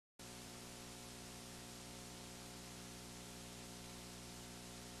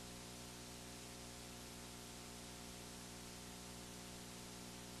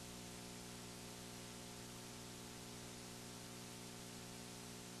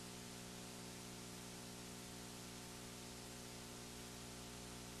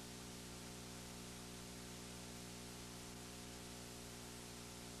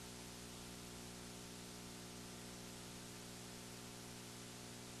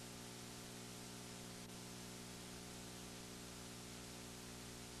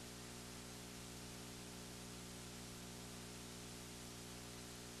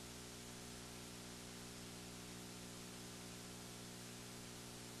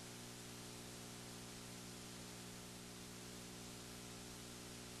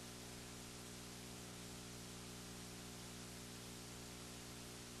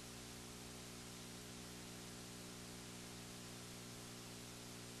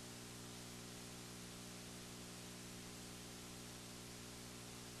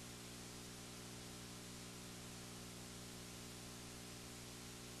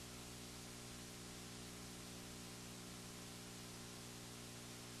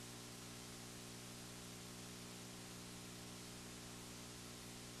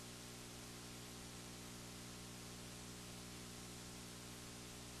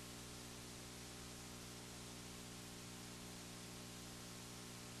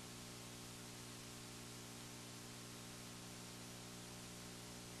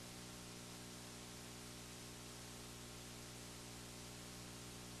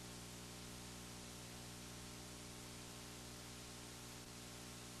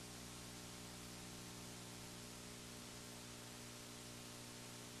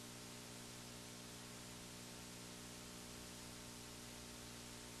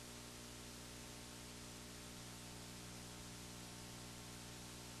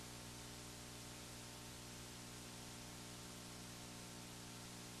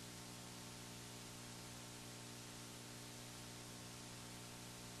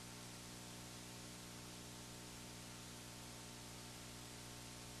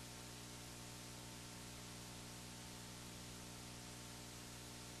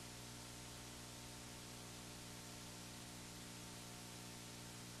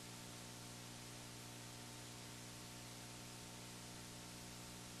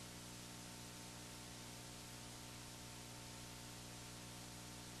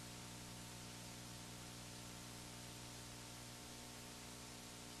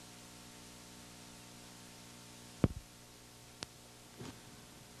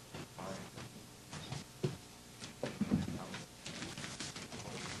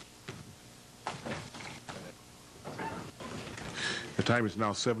The time is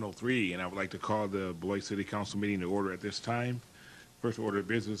now 7:03, and I would like to call the Beloit City Council meeting to order at this time. First order of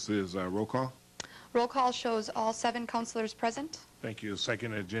business is roll call. Roll call shows all 7 councilors present. Thank you.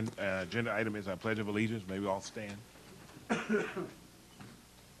 Second agenda item is our Pledge of Allegiance. May we all stand. Pledge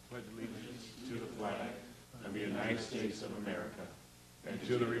allegiance to the flag of the United States of America and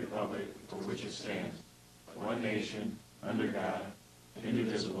to the republic for which it stands, one nation, under God,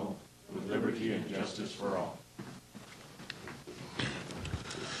 indivisible, with liberty and justice for all.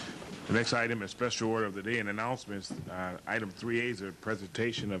 The next item is special order of the day and announcements. Item 3A is a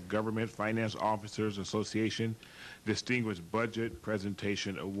presentation of Government Finance Officers Association Distinguished Budget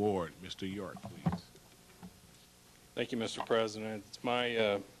Presentation Award. Mr. York, please. Thank you, Mr. President. It's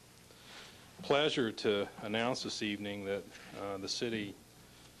my pleasure to announce this evening that the city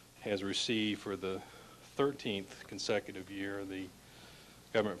has received for the 13th consecutive year the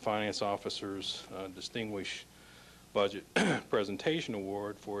Government Finance Officers Distinguished Budget Presentation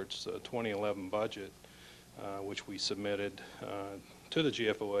Award for its 2011 budget, which we submitted to the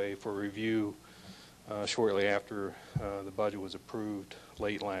GFOA for review shortly after the budget was approved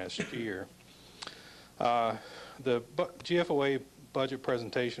late last year. The GFOA Budget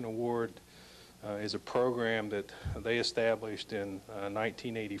Presentation Award is a program that they established in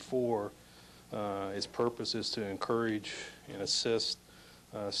 1984. Its purpose is to encourage and assist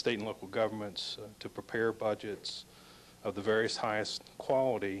state and local governments to prepare budgets of the various highest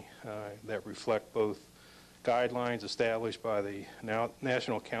quality that reflect both guidelines established by the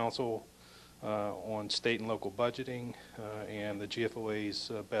National Council on State and Local Budgeting and the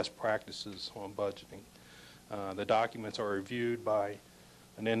GFOA's best practices on budgeting. The documents are reviewed by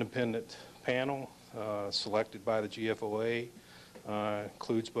an independent panel selected by the GFOA,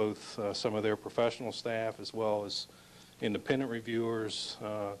 includes both some of their professional staff as well as independent reviewers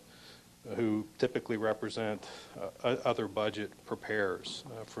who typically represent other budget preparers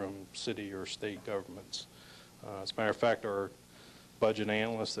from city or state governments. As a matter of fact, our budget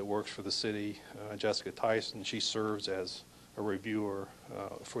analyst that works for the city, Jessica Tyson, she serves as a reviewer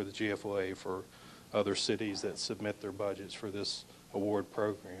for the GFOA for other cities that submit their budgets for this award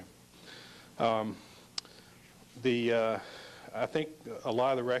program. I think a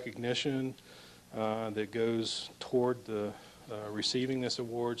lot of the recognition that goes toward the receiving this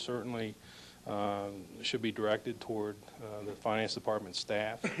award certainly should be directed toward the Finance Department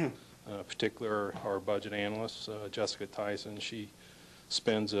staff, particularly our budget analyst, Jessica Tyson. She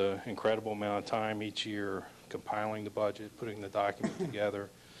spends an incredible amount of time each year compiling the budget, putting the document together.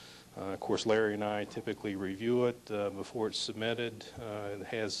 Of course, Larry and I typically review it before it's submitted. It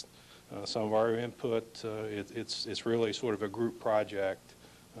has some of our input. It's really sort of a group project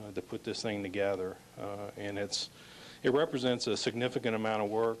to put this thing together, and it represents a significant amount of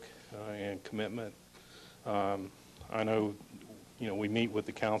work and commitment. I know, we meet with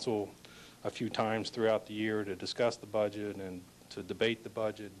the council a few times throughout the year to discuss the budget and to debate the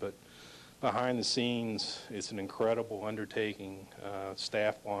budget, but behind the scenes, it's an incredible undertaking,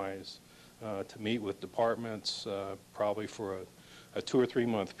 staff-wise, to meet with departments, probably for a 2 or 3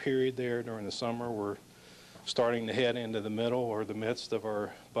 month period there during the summer. We're starting to head into the middle or the midst of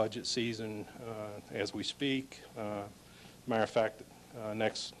our budget season as we speak. Matter of fact,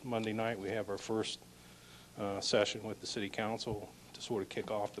 next Monday night we have our first session with the City Council to sort of kick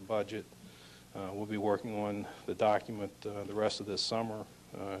off the budget. We'll be working on the document the rest of this summer.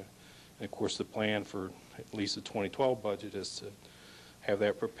 And of course the plan for at least the 2012 budget is to have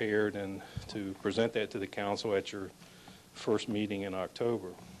that prepared and to present that to the Council at your first meeting in October.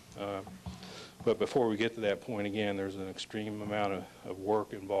 But before we get to that point, again, there's an extreme amount of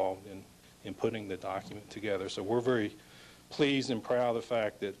work involved in putting the document together. So we're very pleased and proud of the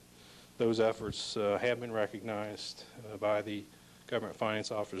fact that those efforts have been recognized by the Government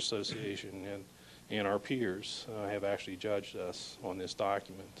Finance Officers Association, and our peers have actually judged us on this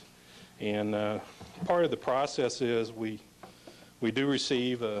document. And part of the process is we do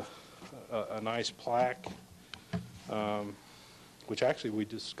receive a nice plaque, which actually we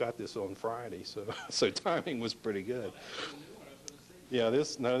just got this on Friday, so timing was pretty good. Yeah,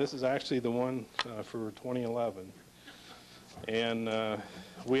 this is actually the one for 2011, and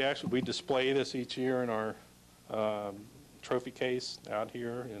we display this each year in our trophy case out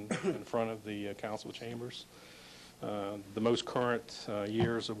here in front of the council chambers. The most current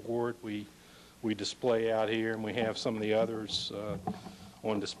year's award we display out here, and we have some of the others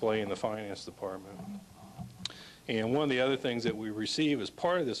on display in the Finance Department. And one of the other things that we receive as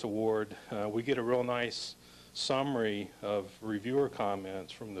part of this award, we get a real nice summary of reviewer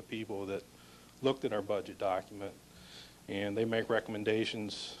comments from the people that looked at our budget document, and they make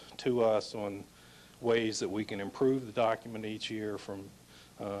recommendations to us on ways that we can improve the document each year from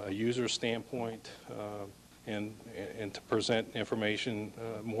a user standpoint, and to present information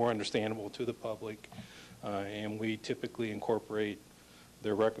more understandable to the public. And we typically incorporate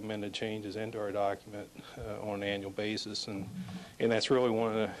their recommended changes into our document on an annual basis, and that's really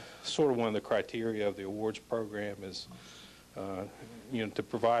one of the criteria of the awards program is to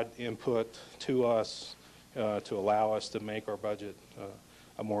provide input to us to allow us to make our budget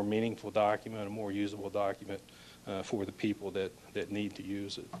a more meaningful document, a more usable document for the people that need to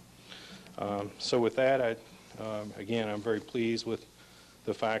use it. So with that, again, I'm very pleased with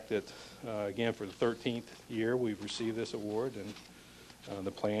the fact that, again, for the 13th year, we've received this award, and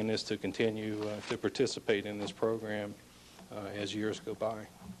the plan is to continue to participate in this program as years go by.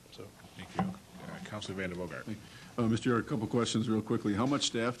 So, Thank you. Councilor Van der Bogart. Mr. Chair, a couple questions real quickly. How much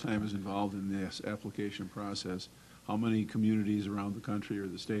staff time is involved in this application process? How many communities around the country or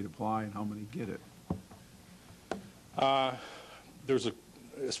the state apply, and how many get it?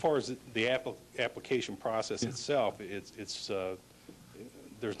 As far as the application process itself,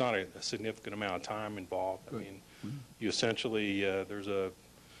 there's not a significant amount of time involved. Good. I mean, you essentially, there's a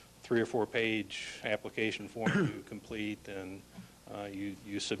 3 or 4 page application form you complete, and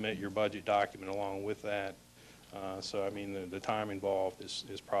you submit your budget document along with that. So, I mean, the time involved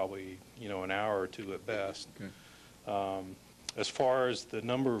is probably, an hour or 2 at best. Okay. As far as the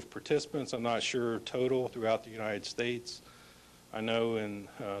number of participants, I'm not sure total throughout the United States. I know in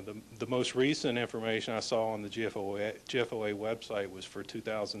the most recent information I saw on the GFOA website was for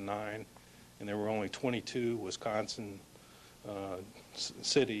 2009, and there were only 22 Wisconsin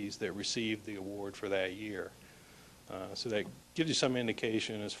cities that received the award for that year. So that gives you some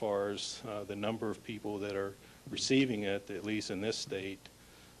indication as far as the number of people that are receiving it, at least in this state.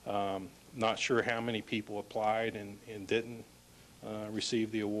 Not sure how many people applied and didn't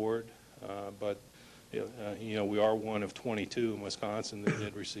receive the award, but we are one of 22 in Wisconsin that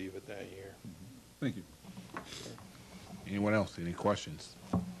did receive it that year. Thank you. Anyone else? Any questions?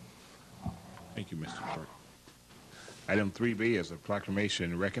 Thank you, Mr. Clerk. Item 3B is a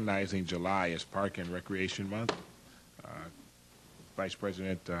proclamation recognizing July as Park and Recreation Month. Vice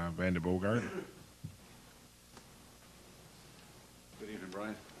President Van der Bogart. Good evening,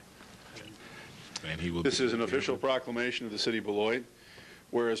 Brian. And he will. This is an official proclamation of the City of Beloit.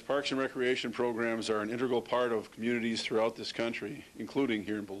 Whereas parks and recreation programs are an integral part of communities throughout this country, including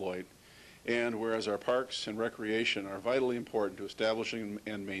here in Beloit, and whereas our parks and recreation are vitally important to establishing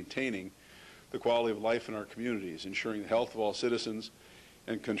and maintaining the quality of life in our communities, ensuring the health of all citizens,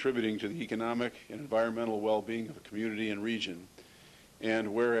 and contributing to the economic and environmental well-being of a community and region,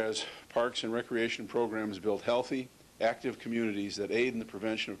 and whereas parks and recreation programs build healthy, active communities that aid in the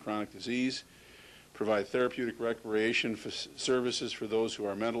prevention of chronic disease, provide therapeutic recreation services for those who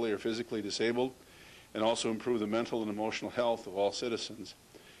are mentally or physically disabled, and also improve the mental and emotional health of all citizens.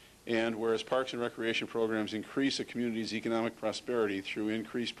 And whereas parks and recreation programs increase a community's economic prosperity through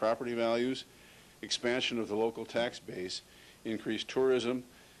increased property values, expansion of the local tax base, increased tourism,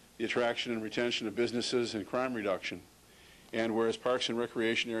 the attraction and retention of businesses, and crime reduction. And whereas parks and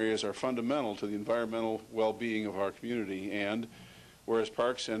recreation areas are fundamental to the environmental well-being of our community, and whereas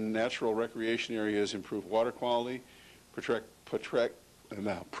parks and natural recreation areas improve water quality, protect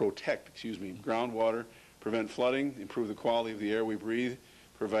groundwater, prevent flooding, improve the quality of the air we breathe,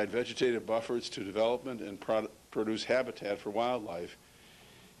 provide vegetative buffers to development, and produce habitat for wildlife.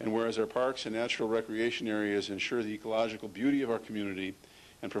 And whereas our parks and natural recreation areas ensure the ecological beauty of our community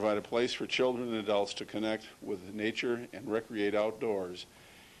and provide a place for children and adults to connect with nature and recreate outdoors.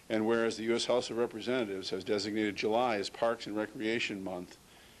 And whereas the U.S. House of Representatives has designated July as Parks and Recreation Month,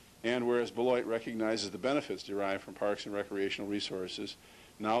 and whereas Beloit recognizes the benefits derived from parks and recreational resources,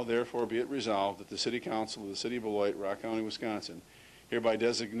 now therefore be it resolved that the City Council of the City of Beloit, Rock County, Wisconsin, hereby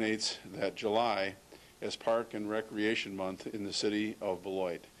designates that July as Park and Recreation Month in the City of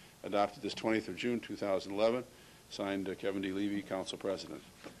Beloit. Adopted this 20th of June, 2011. Signed, Kevin D. Levy, Council President.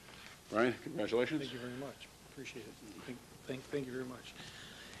 Brian, congratulations. Thank you very much. Appreciate it. Thank you very much.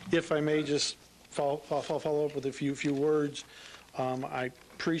 If I may just follow up with a few words. I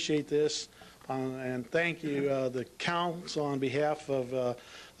appreciate this, and thank you, the council, on behalf of the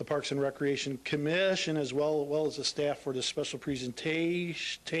Parks and Recreation Commission, as well as the staff, for this special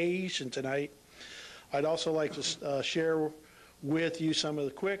presentation tonight. I'd also like to share with you some of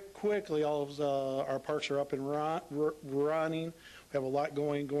the quickly. All of our parks are up and running. We have a lot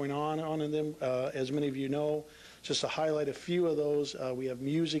going on in them, as many of you know. Just to highlight a few of those, we have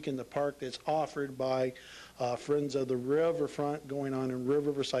music in the park that's offered by Friends of the Riverfront, going on in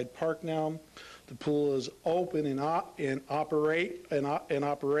Riverside Park now. The pool is open and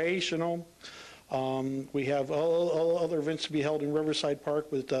operational. We have all other events to be held in Riverside Park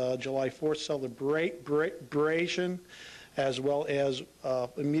with July 4th celebration, as well as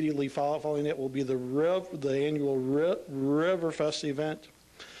immediately following it will be the annual Riverfest event.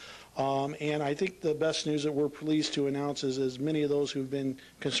 And I think the best news that we're pleased to announce is, as many of those who've been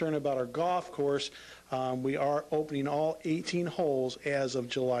concerned about our golf course, we are opening all 18 holes as of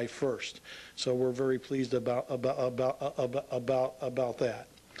July 1st. So we're very pleased about that.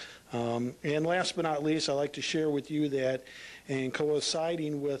 And last but not least, I'd like to share with you that, in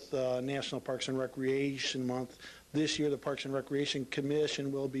coinciding with National Parks and Recreation Month, this year the Parks and Recreation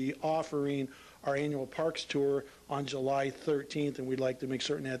Commission will be offering our annual parks tour on July 13th, and we'd like to make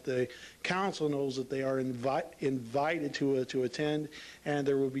certain that the council knows that they are invited to attend, and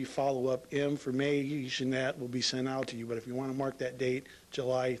there will be follow-up information that will be sent out to you. But if you want to mark that date,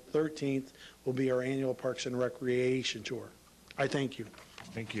 July 13th will be our annual Parks and Recreation tour. I thank you.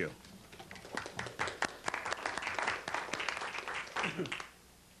 Thank you.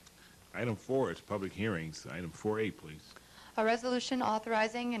 Item 4 is public hearings. Item 4A, please. A resolution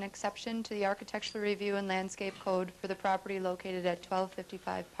authorizing an exception to the Architectural Review and Landscape Code for the property located at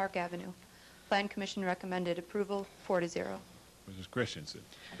 1255 Park Avenue. Plan Commission recommended approval 4-0. Mrs. Christensen.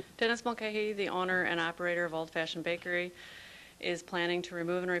 Dennis Mulcahy, the owner and operator of Old Fashioned Bakery, is planning to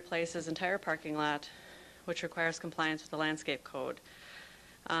remove and replace his entire parking lot, which requires compliance with the landscape code.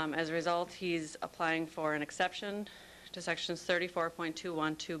 As a result, he's applying for an exception to sections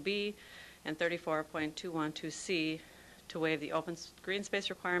 34.212B and 34.212C to waive the open green space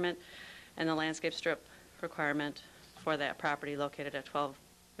requirement and the landscape strip requirement for that property located at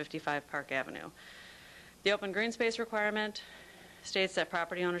 1255 Park Avenue. The open green space requirement states that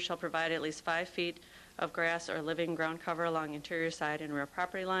property owners shall provide at least 5 feet of grass or living ground cover along interior side and rear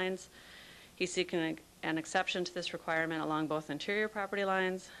property lines. He's seeking an exception to this requirement along both interior property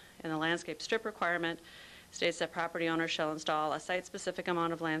lines, and the landscape strip requirement states that property owners shall install a site-specific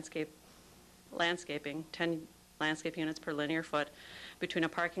amount of landscaping, 10 landscape units per linear foot, between a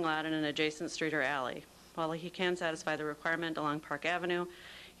parking lot and an adjacent street or alley. While he can satisfy the requirement along Park Avenue,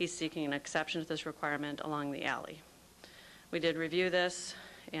 he's seeking an exception to this requirement along the alley. We did review this,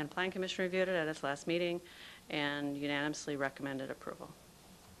 and Plan Commission reviewed it at its last meeting and unanimously recommended approval.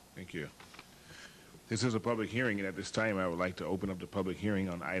 Thank you. This is a public hearing, and at this time, I would like to open up the public hearing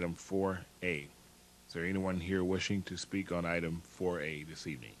on item 4A. Is there anyone here wishing to speak on item 4A this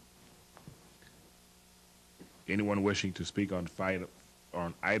evening? Anyone wishing to speak on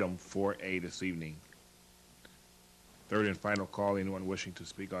item 4A this evening? Third and final call, anyone wishing to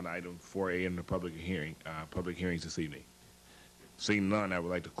speak on item 4A in the public hearings this evening? Seeing none, I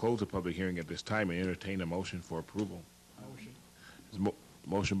would like to close the public hearing at this time and entertain a motion for approval. Motion.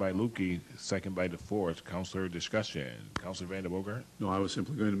 Motion by Lukey, second by DeForest. Councilor, discussion. Councilor Van der Bogart? No, I was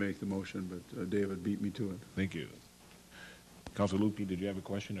simply going to make the motion, but David beat me to it. Thank you. Councilor Lukey, did you have a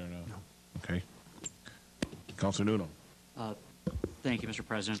question or no? No. Okay. Councilor Nuno. Thank you, Mr.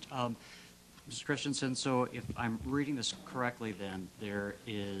 President. Mr. Christensen, so if I'm reading this correctly, then there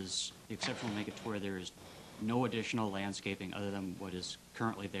is, the exception will make it to where there is no additional landscaping other than what is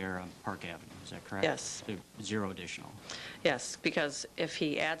currently there on Park Avenue. Is that correct? Yes. Zero additional. Yes, because if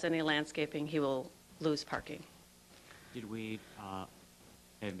he adds any landscaping, he will lose parking. Did we,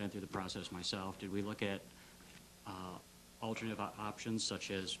 I've been through the process myself, did we look at alternate options,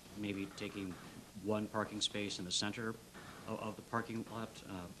 such as maybe taking one parking space in the center of the parking lot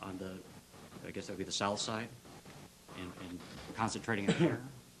on the, I guess that would be the south side, and concentrating it there?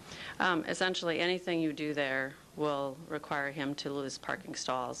 Essentially, anything you do there will require him to lose parking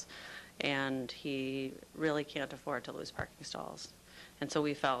stalls, and he really can't afford to lose parking stalls. And so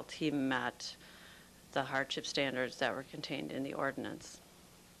we felt he met the hardship standards that were contained in the ordinance.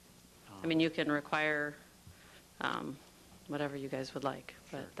 I mean, you can require whatever you guys would like,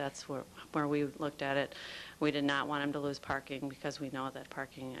 but that's where we looked at it. We did not want him to lose parking because we know that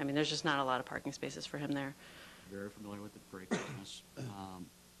parking, I mean, there's just not a lot of parking spaces for him there. Very familiar with the brake business.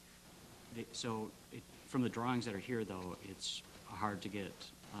 From the drawings that are here, though, it's hard to get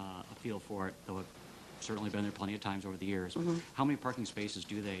a feel for it, though I've certainly been there plenty of times over the years. Mm-hmm. How many parking spaces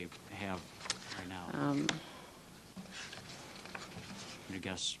do they have right now? I'm going to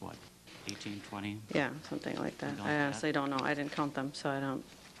guess, what, 18, 20? Yeah, something like that. Something like I that. honestly don't know. I didn't count them, so I don't.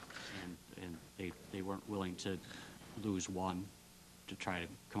 And they weren't willing to lose one to try to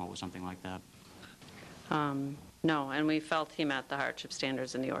come up with something like that? No, and we felt he met the hardship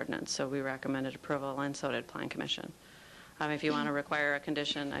standards in the ordinance, so we recommended approval, and so did Plan Commission. If you want to require a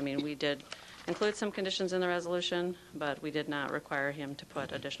condition, I mean, we did include some conditions in the resolution, but we did not require him to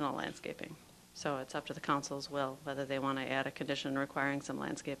put additional landscaping. So it's up to the council's will whether they want to add a condition requiring some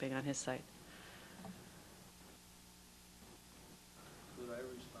landscaping on his site.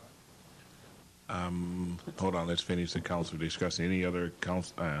 Hold on, let's finish the council discussing. Any other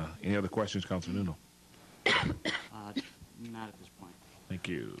questions, Council Nuno? Not at this point. Thank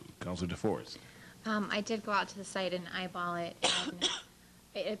you. Council DeForest. I did go out to the site and eyeball it, and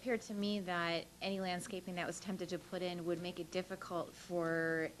it appeared to me that any landscaping that was attempted to put in would make it difficult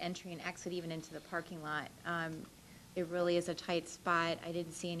for entry and exit even into the parking lot. It really is a tight spot. I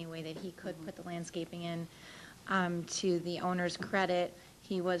didn't see any way that he could put the landscaping in. To the owner's credit,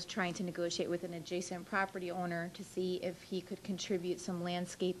 he was trying to negotiate with an adjacent property owner to see if he could contribute some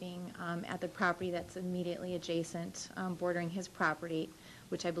landscaping at the property that's immediately adjacent, bordering his property,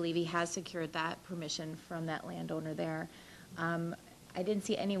 which I believe he has secured that permission from that landowner there. I didn't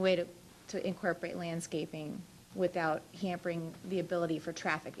see any way to incorporate landscaping without hampering the ability for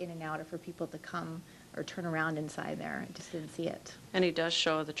traffic in and out or for people to come or turn around inside there. I just didn't see it. And he does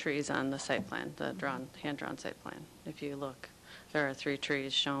show the trees on the site plan, the hand-drawn site plan. If you look, there are 3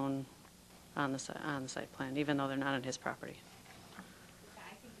 trees shown on the site plan, even though they're not on his property.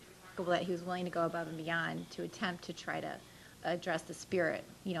 I think it's remarkable that he was willing to go above and beyond to attempt to try to address the spirit,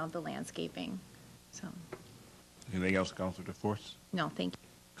 of the landscaping. So, Anything else, Council DeForest? no, thank you.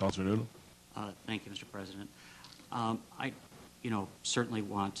 Council Noodle? Thank you, Mr. President. I, certainly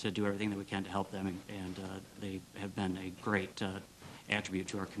want to do everything that we can to help them, and they have been a great attribute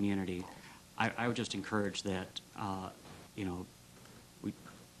to our community. I would just encourage that, we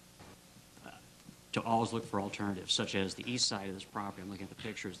to always look for alternatives, such as the east side of this property. I'm looking at the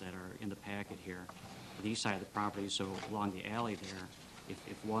pictures that are in the packet here. The east side of the property, so along the alley there,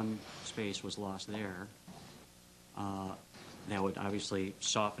 if one space was lost there, that would obviously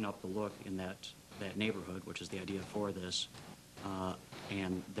soften up the look in that neighborhood, which is the idea for this,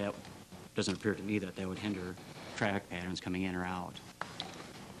 and that doesn't appear to me that would hinder traffic patterns coming in or out.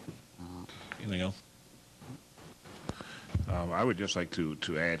 Anything else? I would just like to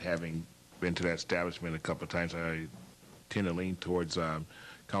add, having been to that establishment a couple of times, I tend to lean towards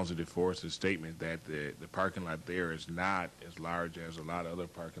Council DeForest's statement that the parking lot there is not as large as a lot of other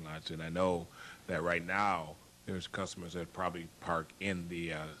parking lots, and I know that right now there's customers that probably park in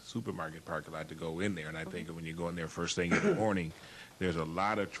the supermarket parking lot to go in there, and I think when you go in there first thing in the morning, there's a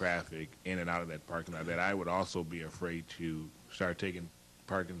lot of traffic in and out of that parking lot that I would also be afraid to start taking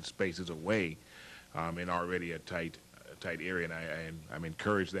parking spaces away in already a tight area, and I'm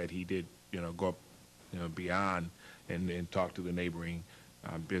encouraged that he did go up beyond and talk to the neighboring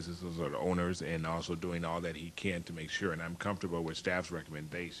businesses or the owners, and also doing all that he can to make sure, and I'm comfortable with staff's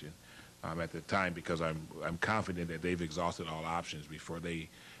recommendation at the time, because I'm confident that they've exhausted all options before they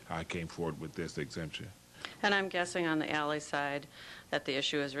came forward with this exemption. And I'm guessing on the alley side that the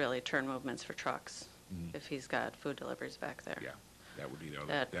issue is really turn movements for trucks, if he's got food deliveries back there. Yeah, that would be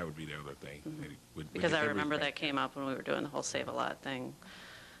the other thing. Because I remember that came up when we were doing the whole Save a Lot thing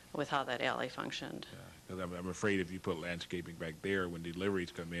with how that alley functioned. Because I'm afraid if you put landscaping back there, when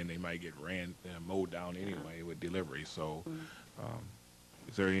deliveries come in, they might get mowed down anyway with deliveries. So,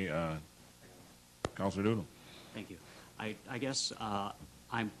 is there any, Councilor Doodle? Thank you. I guess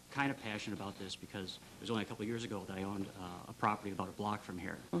I'm kind of passionate about this because it was only a couple of years ago that I owned a property about a block from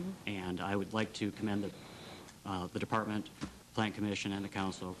here, and I would like to commend the department, Plan Commission, and the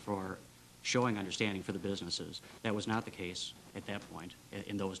council for showing understanding for the businesses. That was not the case at that point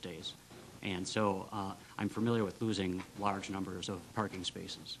in those days, and so I'm familiar with losing large numbers of parking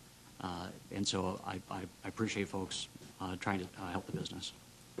spaces, and so I appreciate folks trying to help the business.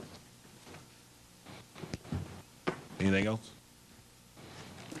 Anything else?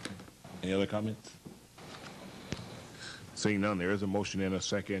 Any other comments? Seeing none, there is a motion and a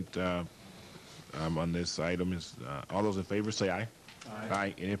second on this item. All those in favor say aye.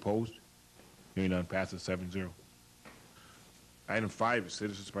 Aye. Any opposed? Hearing none, passes 7-0. Item 5 is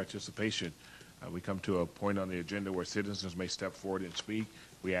citizens' participation. We come to a point on the agenda where citizens may step forward and speak.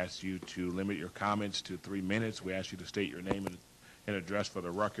 We ask you to limit your comments to 3 minutes. We ask you to state your name and address for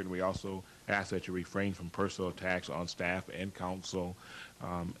the record. We also ask that you refrain from personal attacks on staff and council.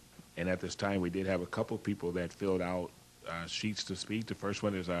 And at this time, we did have a couple of people that filled out sheets to speak. The first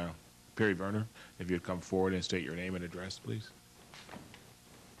one is Perry Werner. If you'd come forward and state your name and address, please.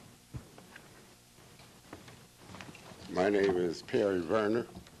 My name is Perry Werner.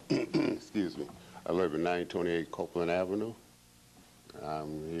 Excuse me. I live at 928 Copeland Avenue.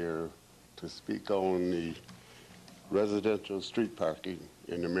 I'm here to speak on the residential street parking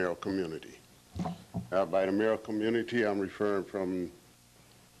in the Merrill community. By the Merrill community, I'm referring from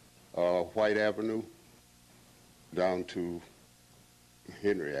White Avenue down to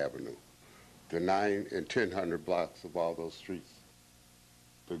Henry Avenue, the 9 and 1000 blocks of all those streets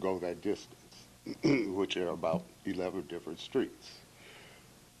to go that distance, which are about 11 different streets.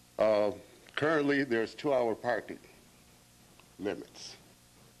 Currently, there's 2-hour parking limits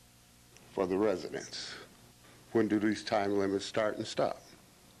for the residents. When do these time limits start and stop?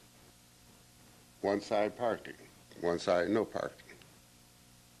 One side parking, one side no parking.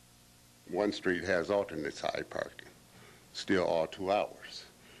 One street has alternate side parking, still all 2 hours.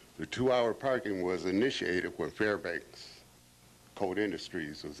 The 2-hour parking was initiated when Fairbanks Coat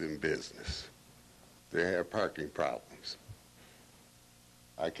Industries was in business. They had parking problems.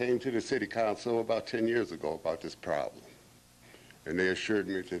 I came to the city council about 10 years ago about this problem, and they assured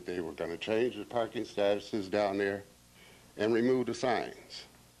me that they were going to change the parking statuses down there and remove the signs.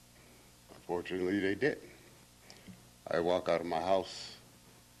 Unfortunately, they didn't. I walk out of my house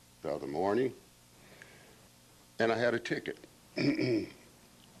the other morning, and I had a ticket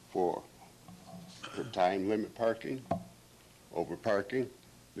for the time limit parking, over parking,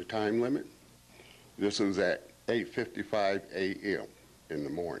 the time limit. This was at 8:55 a.m. in the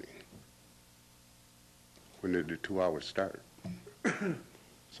morning. When did the 2 hours start?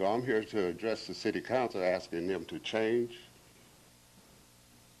 So I'm here to address the city council, asking them to change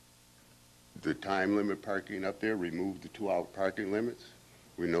the time limit parking up there, remove the 2-hour parking limits.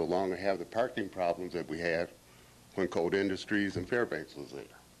 We no longer have the parking problems that we had when Coat Industries and Fairbanks was there.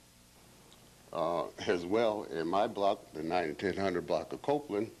 As well, in my block, the 9 and 1000 block of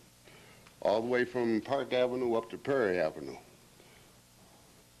Copeland, all the way from Park Avenue up to Prairie Avenue,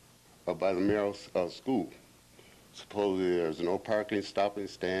 up by the Merrill School. Supposedly there's no parking, stopping,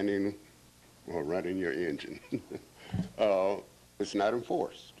 standing, or running your engine. It's not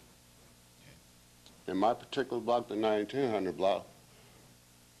enforced. In my particular block, the 9 and 1000 block,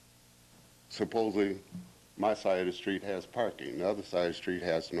 supposedly my side of the street has parking. The other side of the street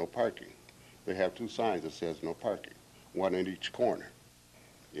has no parking. They have 2 signs that says no parking, one in each corner.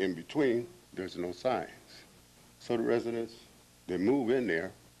 In between, there's no signs. So the residents that move in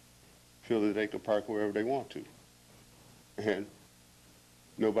there feel that they can park wherever they want to. And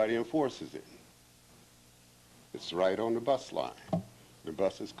nobody enforces it. It's right on the bus line. The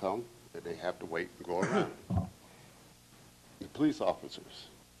buses come, and they have to wait and go around. The police officers,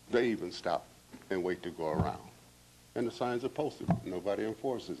 they even stop and wait to go around. And the signs are posted. Nobody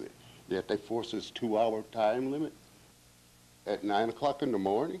enforces it. Yet they force this 2-hour time limit at 9 o'clock in the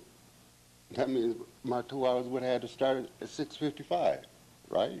morning. That means my 2 hours would have had to start at 6:55,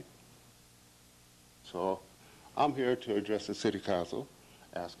 right? So I'm here to address the city council,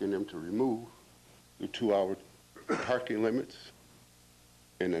 asking them to remove the 2-hour parking limits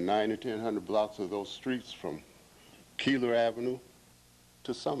in the 9 and 1000 blocks of those streets from Keeler Avenue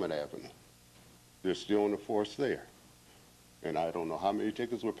to Summit Avenue. They're still in the force there. And I don't know how many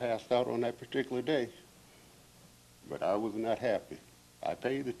tickets were passed out on that particular day, but I was not happy. I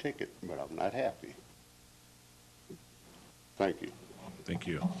paid the ticket, but I'm not happy. Thank you. Thank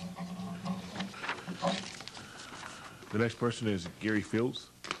you. The next person is Gary Fields.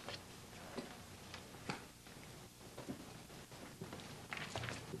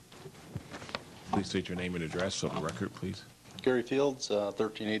 Please state your name and address on the record, please. Gary Fields,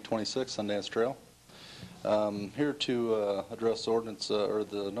 13826 Sundance Trail. Here to address ordinance, or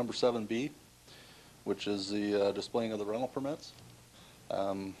the number 7B, which is the displaying of the rental permits.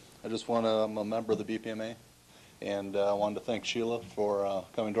 I just want to, I'm a member of the BPMA, and I wanted to thank Sheila for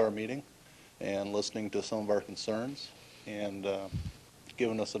coming to our meeting and listening to some of our concerns and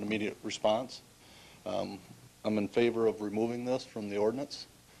giving us an immediate response. I'm in favor of removing this from the ordinance.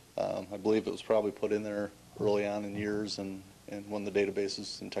 I believe it was probably put in there early on in years and when the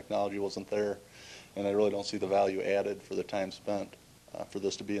databases and technology wasn't there, and I really don't see the value added for the time spent for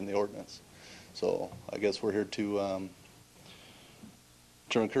this to be in the ordinance. So I guess we're here to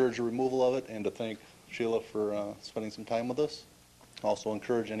encourage the removal of it and to thank Sheila for spending some time with us. Also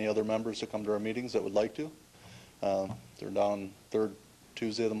encourage any other members to come to our meetings that would like to. They're down third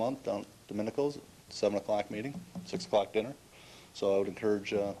Tuesday of the month down at Domenico's, 7 o'clock meeting, 6 o'clock dinner. So I would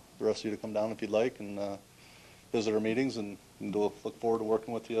encourage the rest of you to come down if you'd like and visit our meetings, and we'll look forward to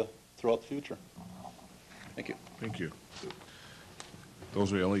working with you throughout the future. Thank you. Thank you.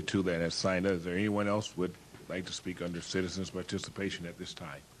 Those are the only 2 that have signed up. Is there anyone else would like to speak under citizens' participation at this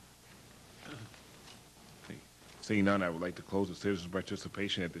time? Okay. Seeing none, I would like to close the citizens'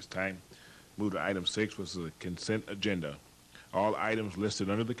 participation at this time. Move to item 6, which is the consent agenda. All items listed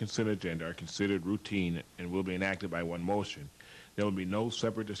under the consent agenda are considered routine and will be enacted by one motion. There will be no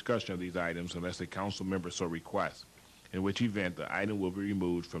separate discussion of these items unless a council member so requests, in which event the item will be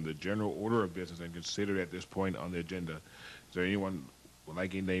removed from the general order of business and considered at this point on the agenda. Is there anyone would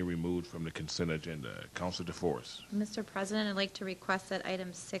like anything removed from the consent agenda? Councilor DeForest. Mr. President, I'd like to request that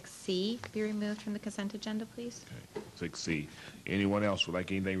item 6C be removed from the consent agenda, please. Okay. 6C. Anyone else would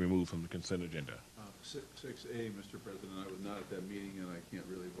like anything removed from the consent agenda? 6A, Mr. President, I was not at that meeting, and I can't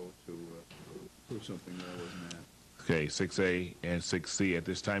really vote to approve something that I wasn't at. Okay, 6A and 6C. At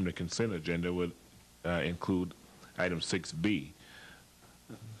this time, the consent agenda would include item 6B.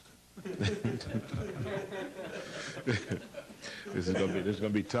 This is gonna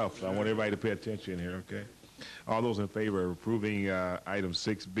be tough. So I want everybody to pay attention here, okay? All those in favor of approving item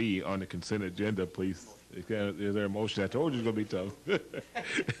 6B on the consent agenda, please. Is there a motion? I told you it's gonna be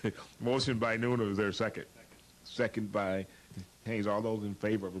tough. Motion by Noonan. Is there a second? Second by Haynes. All those in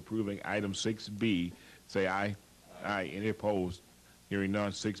favor of approving item 6B, say aye. Aye. Any opposed? Hearing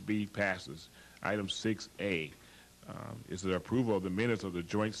none, 6B passes. Item 6A is the approval of the minutes of the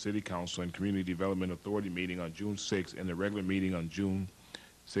Joint City Council and Community Development Authority meeting on June 6th and the regular meeting on June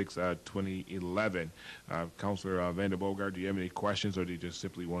 6, 2011. Councilor Vander Bogart, do you have any questions, or do you just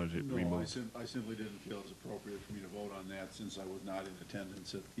simply wanted to remove? No, I simply didn't feel it was appropriate for me to vote on that since I was not in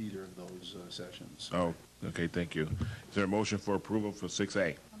attendance at either of those sessions. Oh, okay, thank you. Is there a motion for approval for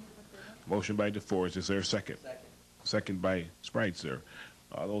 6A? Motion by DeForest. Is there a second? Second by Sprite, sir.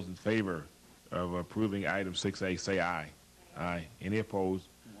 All those in favor of approving item 6A, say aye. Aye. Any opposed?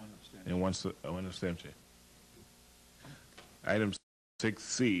 And one abstention. Item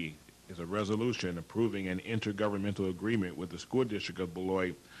 6C is a resolution approving an intergovernmental agreement with the School District of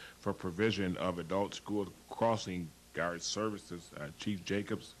Beloit for provision of adult school crossing guard services. Chief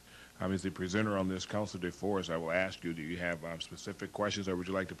Jacobs is the presenter on this. Councilor DeForest, I will ask you, do you have specific questions, or would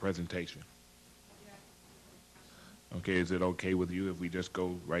you like the presentation? Okay, is it okay with you if we just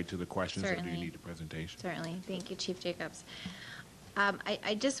go right to the questions, or do you need the presentation? Certainly. Thank you, Chief Jacobs.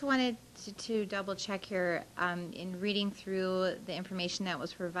 I just wanted to double check here. In reading through the information that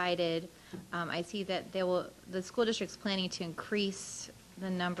was provided, I see that the school district's planning to increase the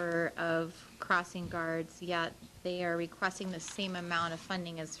number of crossing guards, yet they are requesting the same amount of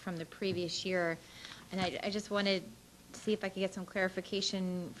funding as from the previous year. And I just wanted to see if I could get some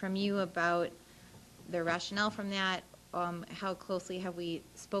clarification from you about the rationale from that. How closely have we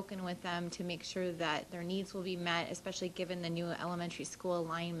spoken with them to make sure that their needs will be met, especially given the new elementary school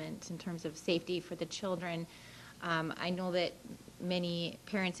alignment in terms of safety for the children? I know that many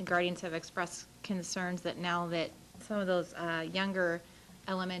parents and guardians have expressed concerns that now that some of those younger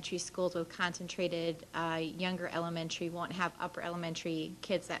elementary schools with concentrated younger elementary won't have upper elementary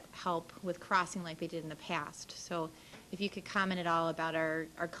kids that help with crossing like they did in the past. So if you could comment at all about our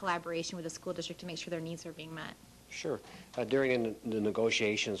collaboration with the school district to make sure their needs are being met. Sure. During the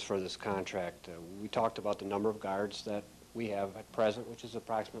negotiations for this contract, we talked about the number of guards that we have at present, which is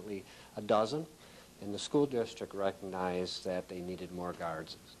approximately a dozen, and the school district recognized that they needed more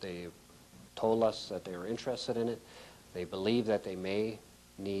guards. They told us that they were interested in it. They believe that they may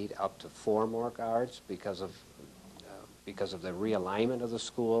need up to 4 more guards because of the realignment of the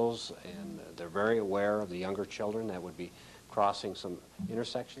schools, and they're very aware of the younger children that would be crossing some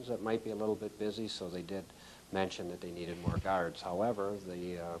intersections that might be a little bit busy, so they did mention that they needed more guards. However,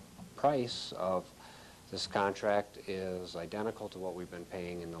 the price of this contract is identical to what we've been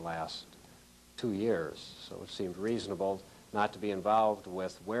paying in the last 2 years, so it seemed reasonable not to be involved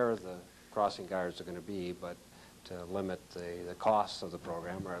with where the crossing guards are going to be, but to limit the costs of the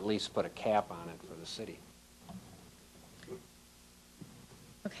program, or at least put a cap on it for the city.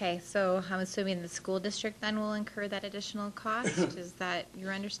 Okay, so I'm assuming the school district then will incur that additional cost? Is that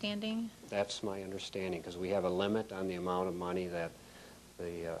your understanding? That's my understanding, because we have a limit on the amount of money that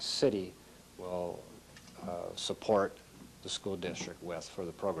the city will support the school district with for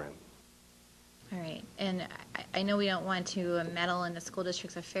the program. All right, and I know we don't want to meddle in the school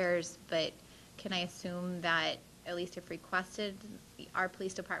district's affairs, but can I assume that, at least if requested, our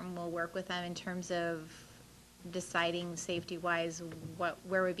police department will work with them in terms of deciding safety-wise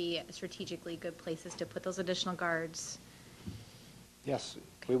where would be strategically good places to put those additional guards? Yes,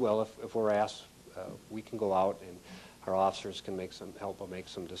 we will. If we're asked, we can go out and our officers can help make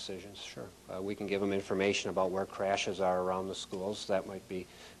some decisions, sure. We can give them information about where crashes are around the schools. That might be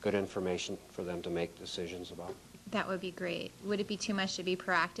good information for them to make decisions about. That would be great. Would it be too much to be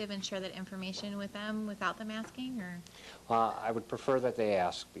proactive and share that information with them without them asking, or? I would prefer that they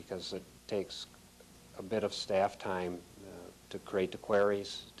ask, because it takes a bit of staff time to create the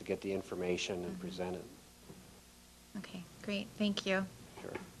queries, to get the information and present it. Okay, great. Thank you.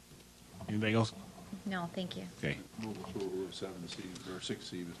 Sure. Anything else? No, thank you. Okay. Move approval of 7C, or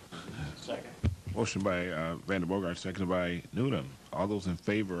 6C, Mr. President. Second. Motion by Vander Bogart, seconded by Noonan. All those in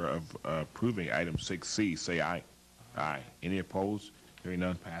favor of approving item 6C, say aye. Aye. Any opposed? Hearing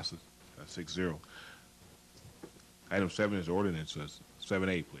none, passes 6-0. Item 7 is ordinances.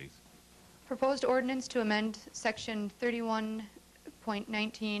 7A, please. Proposed ordinance to amend Section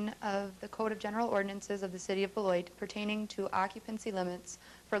 31.19 of the Code of General Ordinances of the City of Beloit pertaining to occupancy limits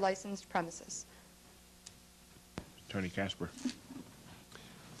for licensed premises. Attorney Casper.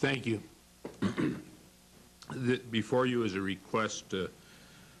 Thank you. Before you is a request to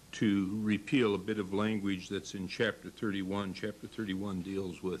repeal a bit of language that's in Chapter 31. Chapter 31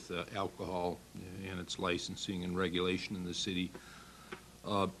 deals with alcohol and its licensing and regulation in the city.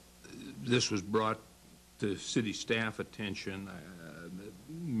 This was brought to city staff attention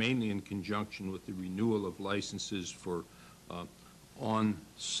mainly in conjunction with the renewal of licenses for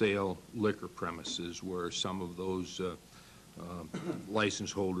on-sale liquor premises, where some of those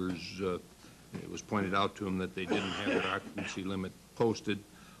license holders, it was pointed out to them that they didn't have their occupancy limit posted,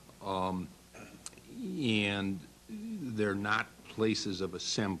 and they're not places of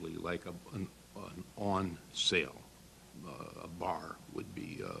assembly like an on-sale. A bar would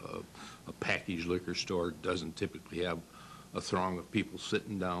be a packaged liquor store. Doesn't typically have a throng of people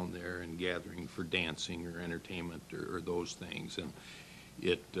sitting down there and gathering for dancing or entertainment or those things. And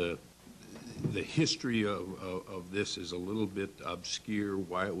the history of this is a little bit obscure.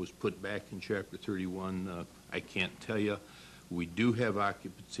 Why it was put back in Chapter 31, I can't tell you. We do have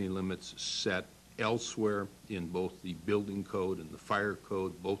occupancy limits set elsewhere in both the building code and the fire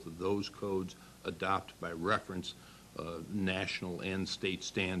code. Both of those codes adopt by reference national and state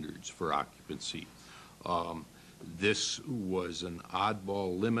standards for occupancy. This was an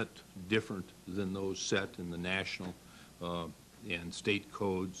oddball limit, different than those set in the national and state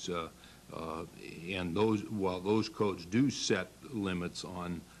codes. And while those codes do set limits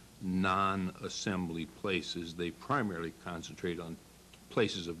on non-assembly places, they primarily concentrate on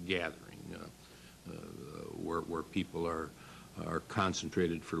places of gathering, where people are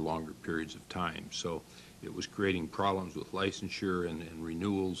concentrated for longer periods of time. So it was creating problems with licensure and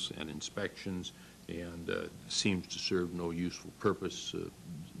renewals and inspections, and seems to serve no useful purpose.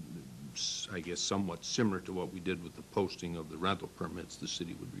 I guess somewhat similar to what we did with the posting of the rental permits, the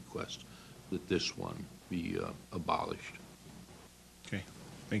city would request that this one be abolished. Okay,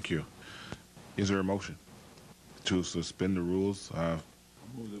 thank you. Is there a motion to suspend the rules?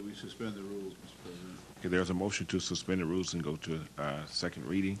 Move that we suspend the rules, Mr. President. Okay, there's a motion to suspend the rules and go to second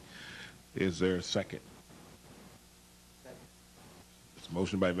reading. Is there a second? It's a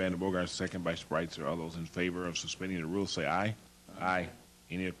motion by Van der Bogart, second by Spreitzer. All those in favor of suspending the rules say aye. Aye.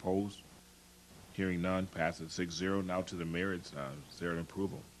 Any opposed? Hearing none, passes 6-0. Now to the merits. Is there an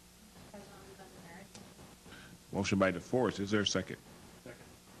approval? Motion by DeForest. Is there a second? Second.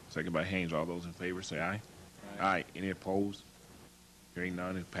 Second by Haynes. All those in favor say aye. Aye. Any opposed? Hearing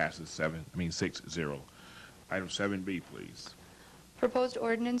none, it passes 6-0. Item 7B, please. Proposed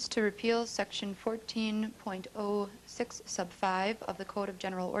ordinance to repeal Section 14.06 sub 5 of the Code of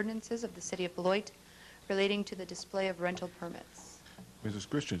General Ordinances of the City of Beloit relating to the display of rental permits. Mrs.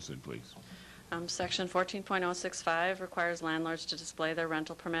 Christensen, please. Section 14.065 requires landlords to display their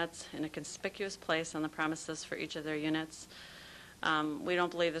rental permits in a conspicuous place on the premises for each of their units. We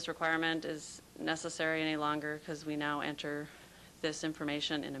don't believe this requirement is necessary any longer because we now enter this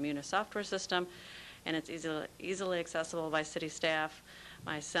information in a Munis software system, and it's easily accessible by city staff.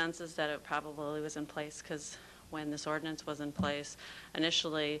 My sense is that it probably was in place because when this ordinance was in place,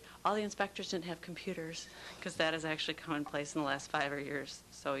 initially all the inspectors didn't have computers, because that has actually come in place in the last 5 years,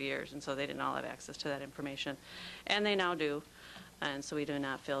 and so they didn't all have access to that information, and they now do, and so we do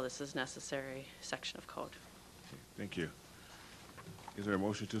not feel this is necessary section of code. Thank you. Is there a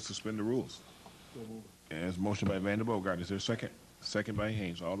motion to suspend the rules? And there's a motion by Van der Bogart. Is there a second? Second by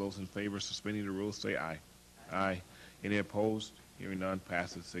Haynes. All those in favor of suspending the rules say aye. Aye. Any opposed? Hearing none,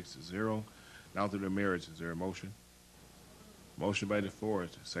 passes 6-0. Now to the merits. Is there a motion? Motion by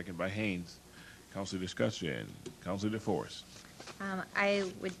DeForest, second by Haynes. Council discussion. Council DeForest. I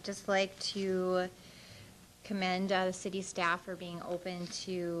would just like to commend the city staff for being open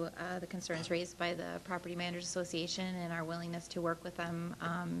to the concerns raised by the Property Managers Association and our willingness to work with them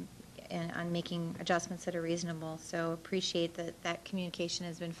and on making adjustments that are reasonable. So appreciate that communication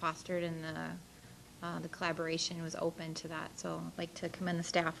has been fostered and the collaboration was open to that. So I'd like to commend the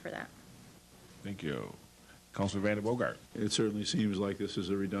staff for that. Thank you. Councilor Van der Bogart. It certainly seems like this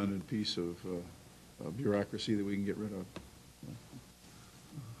is a redundant piece of bureaucracy that we can get rid of.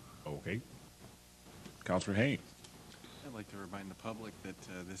 Okay. Councilor Haynes. I'd like to remind the public that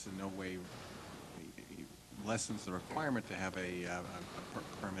this in no way lessens the requirement to have a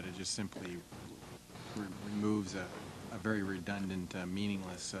permit. It just simply removes a very redundant,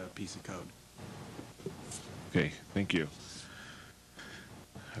 meaningless piece of code. Okay, thank you.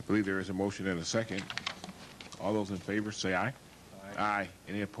 I believe there is a motion and a second. All those in favor say aye. Aye.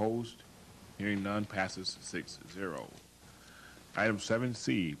 Any opposed? Hearing none, passes 6-0. Item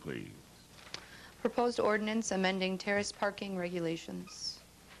 7C, please. Proposed ordinance amending terrace parking regulations.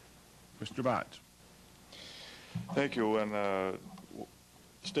 Mr. Bott. Thank you. And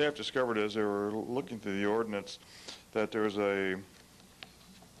staff discovered as they were looking through the ordinance that there was I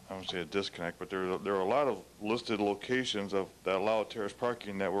don't say a disconnect, but there are a lot of listed locations that allow terrace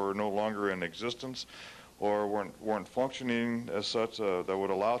parking that were no longer in existence or weren't functioning as such that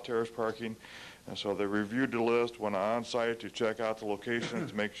would allow terrace parking. And so they reviewed the list, went on site to check out the location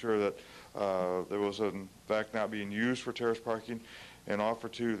to make sure that there was in fact not being used for terrace parking, and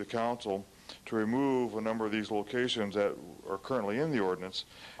offered to the council to remove a number of these locations that are currently in the ordinance,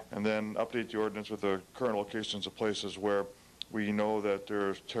 and then update the ordinance with the current locations of places where we know that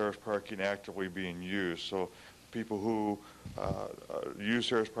there's terrace parking actively being used. So people who use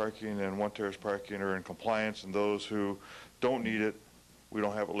terrace parking and want terrace parking are in compliance, and those who don't need it, we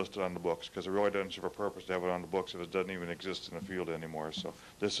don't have it listed on the books, because it really doesn't serve a purpose to have it on the books if it doesn't even exist in the field anymore. So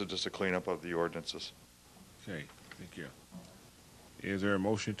this is just a cleanup of the ordinances. Okay, thank you. Is there a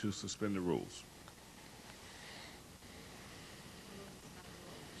motion to suspend the rules?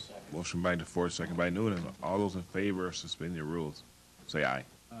 Motion by DeForest, second by Noonan. All those in favor of suspending the rules, say aye.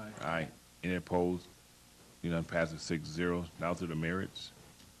 Aye. Aye. Any opposed? Hearing none, passes 6-0. Now to the merits.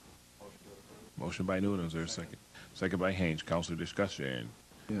 Motion by Noonan, is there a second? Second by Haynes. Council discussion.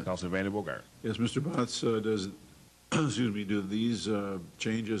 Yeah. Councilor Vandenbogart. Yes, Mr. Botts, does, excuse me, do these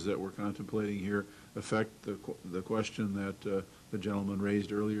changes that we're contemplating here affect the question that the gentleman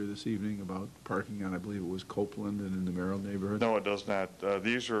raised earlier this evening about parking on, I believe it was Copeland and in the Merrill neighborhood? No, it does not.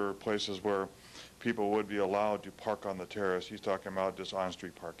 These are places where people would be allowed to park on the terrace. He's talking about just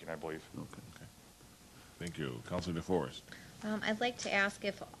on-street parking, I believe. Okay. Thank you. Councilor DeForest. I'd like to ask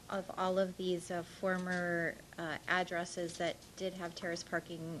if of all of these former addresses that did have terrace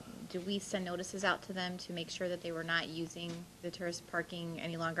parking, do we send notices out to them to make sure that they were not using the terrace parking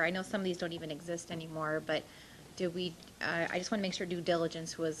any longer? I know some of these don't even exist anymore, but do we, I just want to make sure due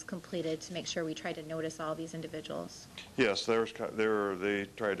diligence was completed to make sure we try to notice all these individuals. Yes, they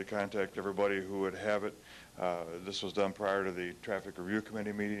tried to contact everybody who would have it. This was done prior to the Traffic Review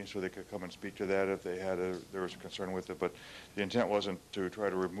Committee meeting, so they could come and speak to that if they had there was a concern with it. But the intent wasn't to try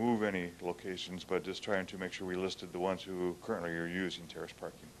to remove any locations, but just trying to make sure we listed the ones who currently are using terrace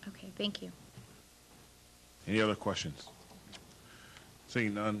parking. Okay, thank you. Any other questions?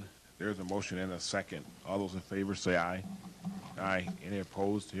 Seeing none, there's a motion and a second. All those in favor say aye. Aye. Any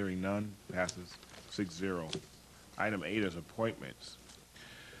opposed? Hearing none, passes 6-0. Item 8 is appointments.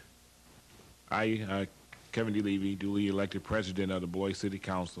 I, Kevin D. Levy, duly elected president of the Beloit City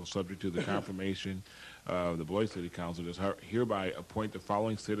Council, subject to the confirmation of the Beloit City Council, does hereby appoint the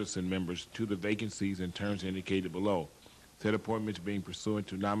following citizen members to the vacancies and terms indicated below. Said appointments being pursuant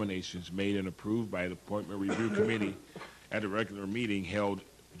to nominations made and approved by the Appointment Review Committee at a regular meeting held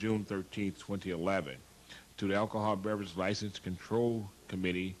June 13, 2011. To the Alcohol Beverage License Control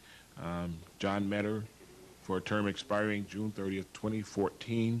Committee, John Metter, for a term expiring June 30,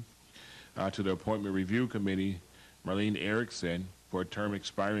 2014. To the Appointment Review Committee, Marlene Erickson, for a term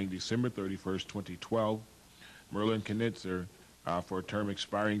expiring December 31st, 2012. Merlin Knitzer, for a term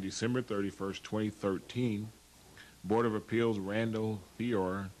expiring December 31st, 2013. Board of Appeals, Randall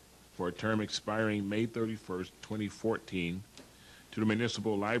Fior, for a term expiring May 31st, 2014. To the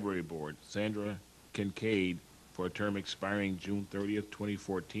Municipal Library Board, Sandra Kincaid, for a term expiring June 30th,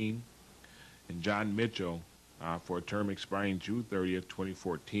 2014. And John Mitchell, for a term expiring June 30th,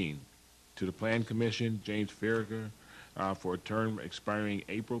 2014. To the Plan Commission, James Farragher, for a term expiring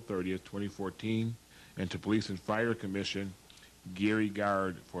April 30th, 2014. And to Police and Fire Commission, Gary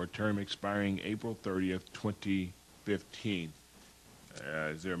Gard, for a term expiring April 30th, 2015.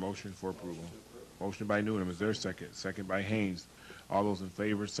 Is there a motion for approval? Motion by Noonan. Is there a second? Second by Haynes. All those in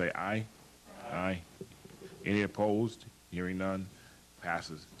favor say aye. Aye. Any opposed? Hearing none,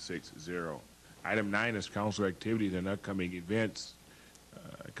 passes 6-0. Item 9 is council activities and upcoming events.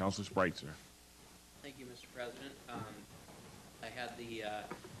 Councilor Spreitzer. Thank you, Mr. President. I had the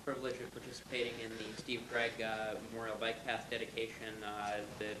privilege of participating in the Steve Gregg Memorial Bike Path dedication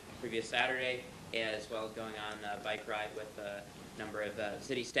the previous Saturday, as well as going on a bike ride with a number of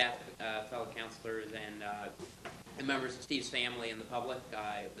city staff, fellow councilors, and members of Steve's family and the public.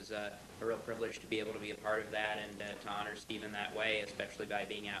 It was a real privilege to be able to be a part of that and to honor Steve in that way, especially by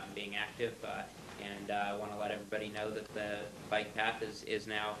being out and being active. And I want to let everybody know that the bike path is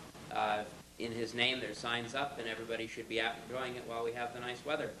now in his name. There's signs up, and everybody should be out enjoying it while we have the nice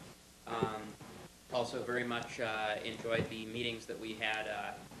weather. Also very much enjoyed the meetings that we had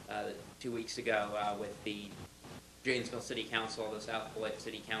 2 weeks ago with the Janesville City Council, the South Beloit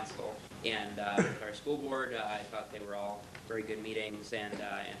City Council, and with our school board. I thought they were all very good meetings, and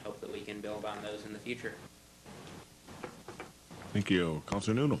hope that we can build on those in the future. Thank you.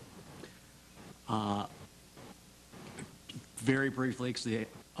 Councilor Nuno. Very briefly, because the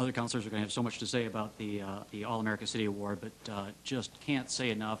other councilors are going to have so much to say about the All-America City Award, but just can't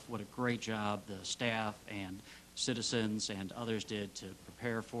say enough what a great job the staff and citizens and others did to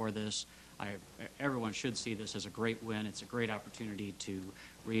prepare for this. Everyone should see this as a great win. It's a great opportunity to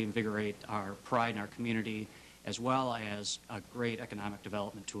reinvigorate our pride in our community, as well as a great economic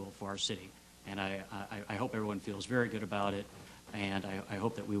development tool for our city. And I hope everyone feels very good about it, and I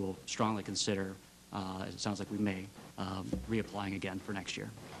hope that we will strongly consider, it sounds like we may, reapplying again for next year.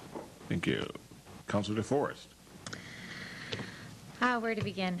 Thank you. Councilor DeForest. Where to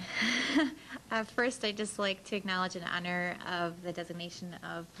begin? First, I'd just like to acknowledge in honor of the designation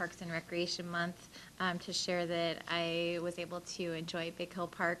of Parks and Recreation Month, to share that I was able to enjoy Big Hill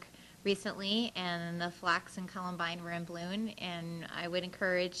Park recently, and the flax and columbine were in bloom, and I would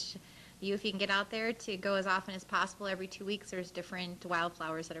encourage you, if you can get out there, to go as often as possible. Every 2 weeks there's different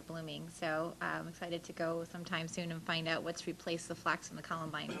wildflowers that are blooming, so I'm excited to go sometime soon and find out what's replaced the flax and the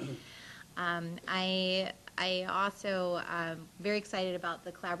columbine. I also very excited about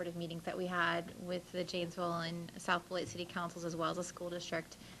the collaborative meetings that we had with the Janesville and South Beloit City Councils, as well as the school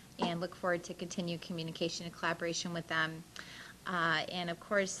district, and look forward to continued communication and collaboration with them. And of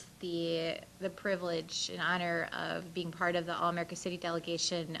course, the privilege and honor of being part of the All-America City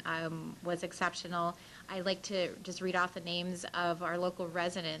delegation was exceptional. I'd like to just read off the names of our local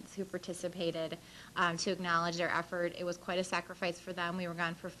residents who participated to acknowledge their effort. It was quite a sacrifice for them. We were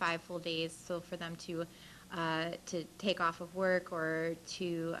gone for 5 full days, so for them to take off of work or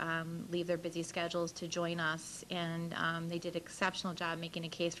to leave their busy schedules to join us, and they did an exceptional job making a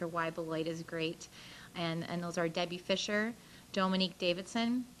case for why Beloit is great. And those are Debbie Fisher, Dominique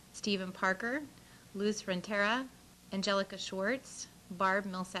Davidson, Stephen Parker, Luz Rentera, Angelica Schwartz, Barb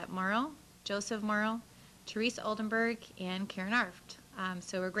Millsap-Morrow, Joseph Morrow, Therese Oldenburg, and Karen Arft.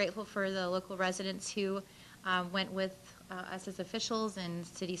 So we're grateful for the local residents who went with us as officials and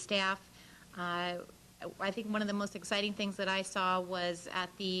city staff. I think one of the most exciting things that I saw was at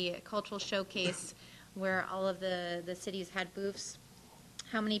the cultural showcase, where all of the cities had booths.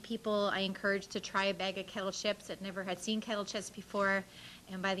 How many people I encouraged to try a bag of kettle chips that never had seen kettle chips before,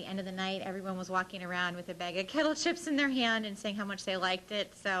 and by the end of the night, everyone was walking around with a bag of kettle chips in their hand and saying how much they liked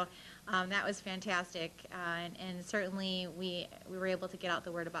it. So that was fantastic, and certainly we were able to get out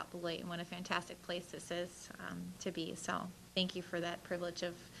the word about Beloit and what a fantastic place this is to be. So thank you for that privilege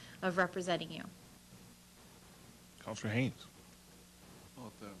of representing you. Councilor Haynes. Well,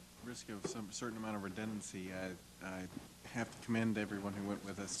 at the risk of some certain amount of redundancy, I have to commend everyone who went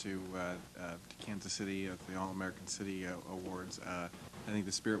with us to Kansas City at the All-American City Awards. I think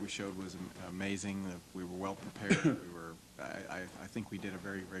the spirit we showed was amazing. We were well prepared. I think we did a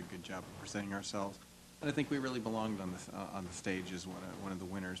very, very good job of presenting ourselves, and I think we really belonged on the stage as one of the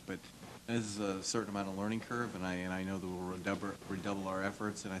winners. But this is a certain amount of learning curve, and I know that we'll redouble our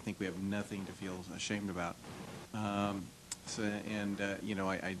efforts, and I think we have nothing to feel ashamed about. You know,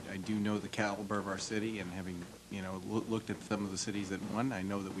 I do know the caliber of our city, and having, you know, looked at some of the cities that won, I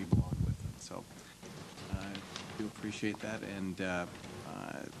know that we belong with them. So I do appreciate that, and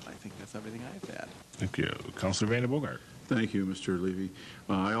I think that's everything I have to add. Thank you. Councilor Van der Bogart. Thank you, Mr. Levy.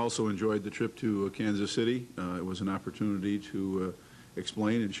 I also enjoyed the trip to Kansas City. It was an opportunity to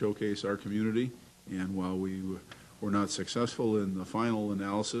explain and showcase our community, and while we were not successful in the final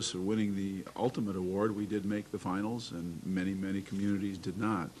analysis of winning the ultimate award, we did make the finals, and many, many communities did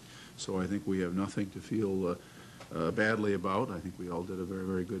not. So I think we have nothing to feel badly about. I think we all did a very,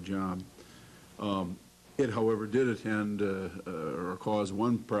 very good job. It, however, did attend or cause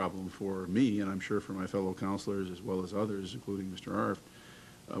one problem for me, and I'm sure for my fellow councilors as well as others, including Mr. Arft.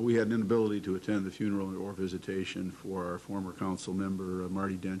 We had an inability to attend the funeral or visitation for our former council member,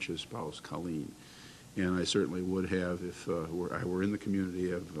 Marty Dench's spouse, Colleen. And I certainly would have, if I were in the community,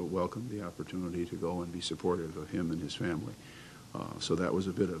 have welcomed the opportunity to go and be supportive of him and his family. So that was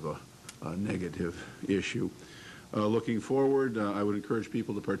a bit of a negative issue. Looking forward, I would encourage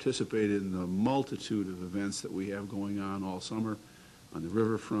people to participate in the multitude of events that we have going on all summer, on the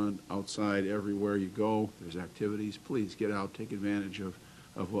riverfront, outside, everywhere you go. There's activities. Please get out, take advantage of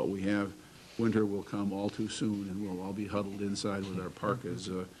what we have. Winter will come all too soon, and we'll all be huddled inside with our parkas.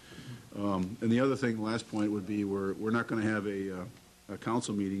 And the other thing, last point, would be we're not going to have a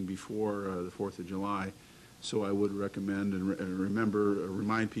council meeting before the 4th of July, so I would recommend and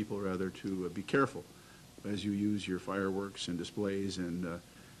remind people rather to be careful as you use your fireworks and displays, and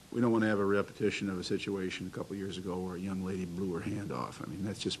we don't want to have a repetition of a situation a couple years ago where a young lady blew her hand off. I mean,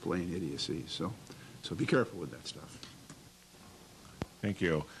 that's just plain idiocy. So be careful with that stuff. Thank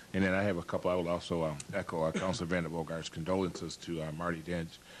you. And then I have a couple. I will also echo Councilor Vanderbogart's condolences to Marty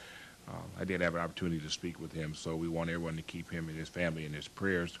Dench. I did have an opportunity to speak with him, so we want everyone to keep him and his family in his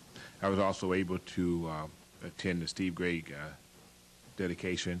prayers. I was also able to attend the Steve Gregg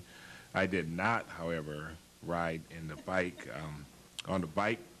dedication. I did not, however, ride in the bike on the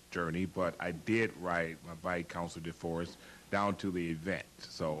bike journey, but I did ride my bike, Councilor DeForest, down to the event.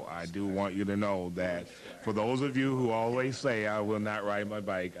 So I do want you to know that for those of you who always say I will not ride my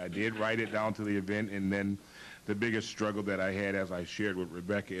bike, I did ride it down to the event, and then the biggest struggle that I had, as I shared with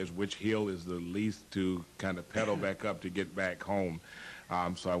Rebecca, is which hill is the least to kind of pedal back up to get back home.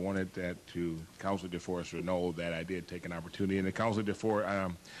 So I wanted that to Councilor DeForest to know that I did take an opportunity. And the Councilor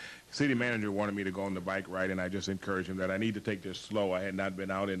DeForest, city manager wanted me to go on the bike ride, and I just encouraged him that I need to take this slow. I had not been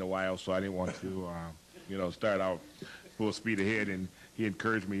out in a while, so I didn't want to, start out full speed ahead. And he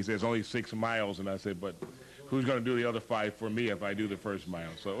encouraged me. He says, only 6 miles. And I said, but who's going to do the other 5 for me if I do the first mile?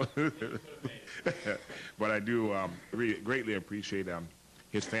 So, but I do greatly appreciate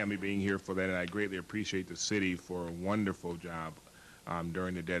his family being here for that, and I greatly appreciate the city for a wonderful job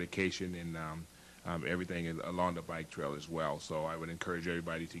during the dedication and everything along the bike trail as well. So I would encourage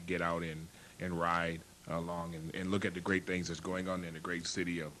everybody to get out and ride along and look at the great things that's going on in the great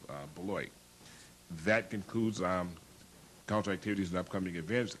city of Beloit. That concludes council activities and upcoming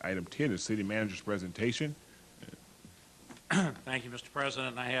events. Item 10 is city manager's presentation. Thank you, Mr.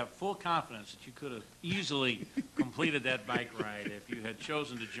 President. I have full confidence that you could have easily completed that bike ride if you had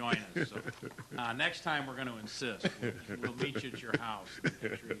chosen to join us. So, next time we're going to insist. We'll meet you at your house.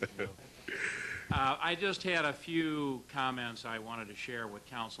 I just had a few comments I wanted to share with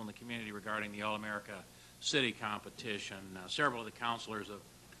council and the community regarding the All-America City competition. Several of the councilors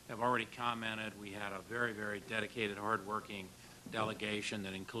have already commented. We had a very, very dedicated, hardworking delegation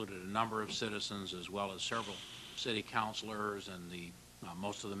that included a number of citizens as well as several city councilors and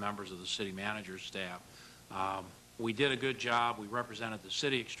most of the members of the city manager's staff. We did a good job. We represented the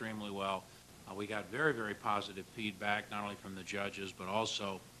city extremely well. We got very, very positive feedback, not only from the judges, but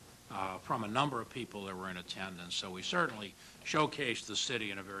also from a number of people that were in attendance. So we certainly showcased the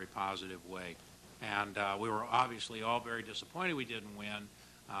city in a very positive way. And we were obviously all very disappointed we didn't win,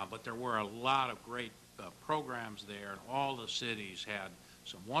 but there were a lot of great programs there, and all the cities had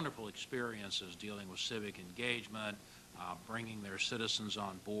some wonderful experiences dealing with civic engagement, bringing their citizens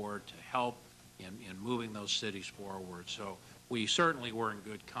on board to help in moving those cities forward. So we certainly were in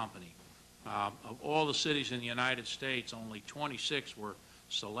good company. Of all the cities in the United States, only 26 were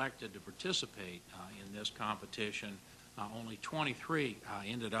selected to participate in this competition. Only 23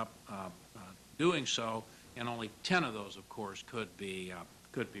 ended up doing so, and only 10 of those, of course, could be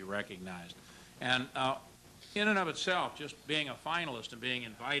recognized. And in and of itself, just being a finalist and being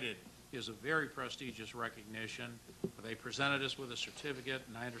invited is a very prestigious recognition. They presented us with a certificate,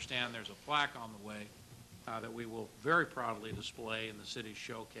 and I understand there's a plaque on the way that we will very proudly display in the city's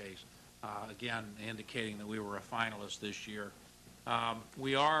showcase, again, indicating that we were a finalist this year.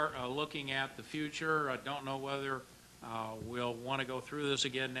 We are looking at the future. I don't know whether we'll want to go through this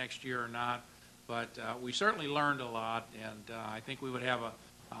again next year or not, but we certainly learned a lot, and I think we would have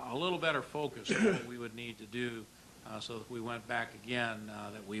a little better focus on what we would need to do so that if we went back again,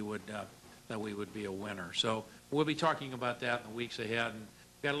 that we would be a winner. So we'll be talking about that in the weeks ahead, and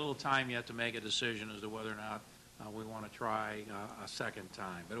we've got a little time yet to make a decision as to whether or not we want to try a second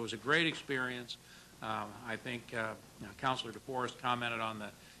time. But it was a great experience. I think Councilor DeForest commented on the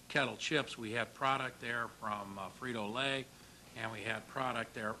kettle chips. We had product there from Frito-Lay, and we had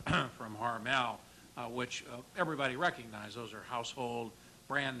product there from Hormel, which everybody recognized. Those are household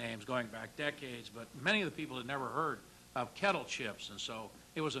brand names going back decades, but many of the people had never heard of kettle chips, and so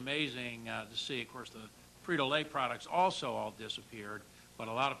it was amazing to see. Of course, the Frito-Lay products also all disappeared, but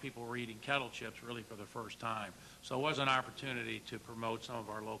a lot of people were eating kettle chips really for the first time. So it was an opportunity to promote some of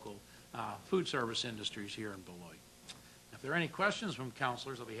our local food service industries here in Beloit. If there are any questions from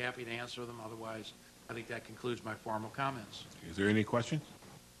councilors, I'll be happy to answer them. Otherwise, I think that concludes my formal comments. Is there any questions?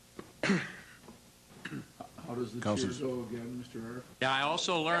 How does the cheer go again, Mr. Earp? Yeah, I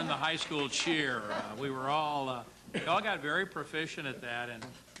also learned the high school cheer. We all got very proficient at that and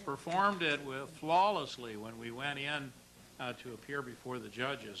performed it flawlessly when we went in to appear before the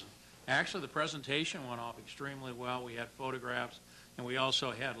judges. Actually, the presentation went off extremely well. We had photographs, and we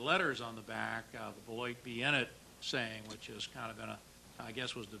also had letters on the back, the Beloit Be In It saying, which is kind of I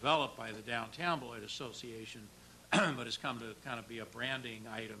guess was developed by the Downtown Beloit Association, but has come to kind of be a branding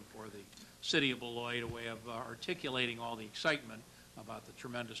item for the city of Beloit, a way of articulating all the excitement about the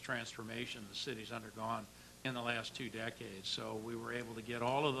tremendous transformation the city's undergone in the last 2 decades. So we were able to get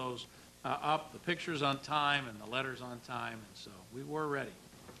all of those up, the pictures on time and the letters on time, and so we were ready.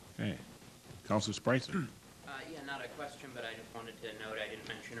 Okay. Councilor Spreitzer. Yeah, not a question, but I just wanted to note, I didn't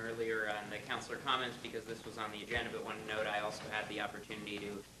mention earlier on the councilor comments because this was on the agenda, but wanted to note I also had the opportunity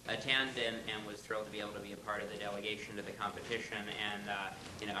to attend and was thrilled to be able to be a part of the delegation to the competition. And,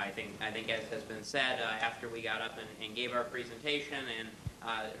 you know, I think as has been said, after we got up and gave our presentation and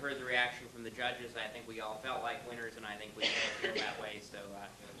heard the reaction from the judges, I think we all felt like winners, and I think we all feel that way. So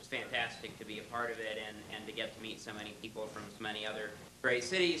it was fantastic to be a part of it and to get to meet so many people from so many other great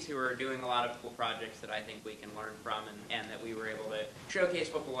cities who are doing a lot of cool projects that I think we can learn from, and that we were able to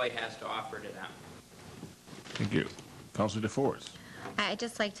showcase what Beloit has to offer to them. Thank you. Councilor DeForest. I'd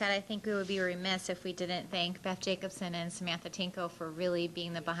just like to add, I think we would be remiss if we didn't thank Beth Jacobson and Samantha Tinko for really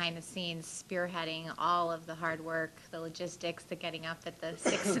being the behind-the-scenes, spearheading all of the hard work, the logistics, the getting up at the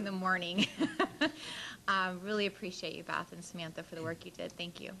 6 in the morning. Really appreciate you, Beth and Samantha, for the work you did.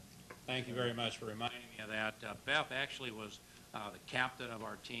 Thank you. Thank you very much for reminding me of that. Beth actually was the captain of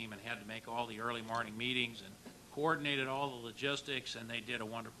our team and had to make all the early morning meetings and coordinated all the logistics, and they did a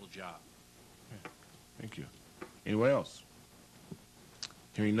wonderful job. Thank you. Anyone else?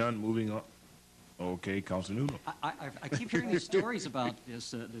 Hearing none, moving on. Okay, Councilor Newell. I keep hearing these stories about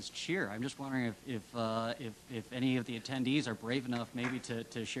this cheer. I'm just wondering if any of the attendees are brave enough maybe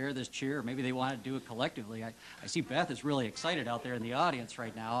to share this cheer, or maybe they want to do it collectively. I see Beth is really excited out there in the audience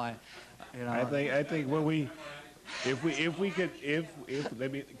right now. I think when we, if we could,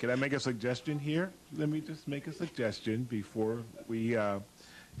 let me, can I make a suggestion here? Let me just make a suggestion before we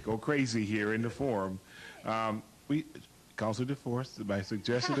go crazy here in the forum. Councilor DeForest, my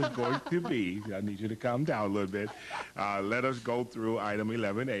suggestion is going to be, I need you to calm down a little bit. Let us go through item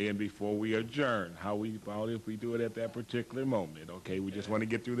 11A, and before we adjourn, how about if we do it at that particular moment, okay? We just want to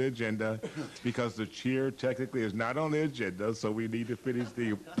get through the agenda because the cheer technically is not on the agenda, so we need to finish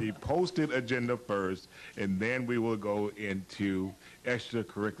the posted agenda first, and then we will go into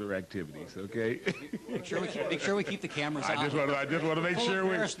extracurricular activities, okay? Make sure we keep the cameras on. I just want to make sure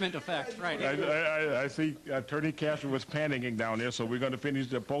we... Embarrassment effect, right. I see Attorney Castro was panicking down there, so we're going to finish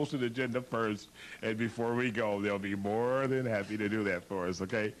the posted agenda first, and before we go, they'll be more than happy to do that for us,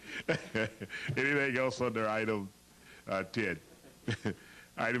 okay? Anything else under item 10?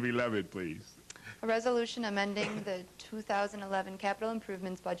 Item 11, please. A resolution amending the 2011 capital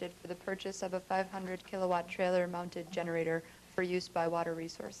improvements budget for the purchase of a 500-kilowatt trailer-mounted generator for use by Water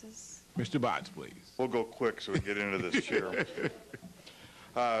Resources. Mr. Botts, please. We'll go quick so we get into this chair.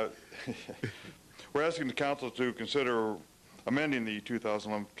 We're asking the council to consider amending the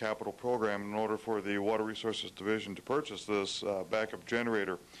 2011 capital program in order for the Water Resources Division to purchase this backup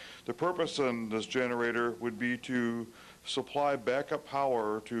generator. The purpose on this generator would be to supply backup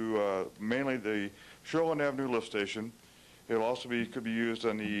power to mainly the Sherland Avenue lift station. It'll also could be used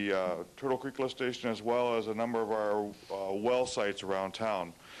on the Turtle Creek lift station as well as a number of our well sites around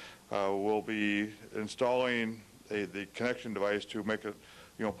town. We'll be installing the connection device to make it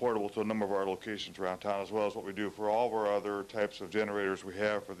portable to a number of our locations around town, as well as what we do for all of our other types of generators we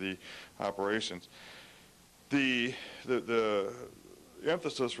have for the operations. The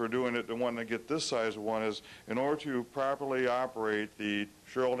emphasis for doing it and wanting to get this size of one is in order to properly operate the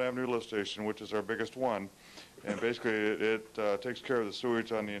Sherland Avenue lift station, which is our biggest one, and basically it takes care of the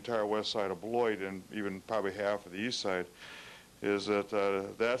sewage on the entire west side of Beloit and even probably half of the east side, is that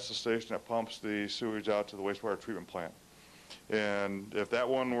that's the station that pumps the sewage out to the wastewater treatment plant. And if that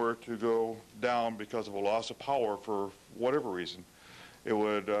one were to go down because of a loss of power for whatever reason, it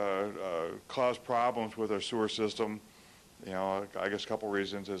would cause problems with our sewer system. I guess a couple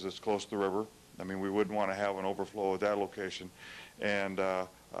reasons is it's close to the river. I mean, we wouldn't want to have an overflow at that location. And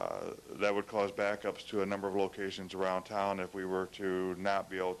that would cause backups to a number of locations around town if we were to not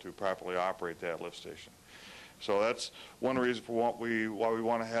be able to properly operate that lift station. So that's one reason for why we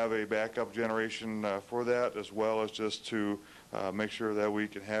want to have a backup generation for that, as well as just to make sure that we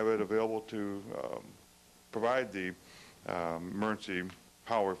can have it available to provide the emergency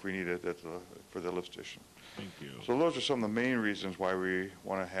power if we need it for the lift station. Thank you. So those are some of the main reasons why we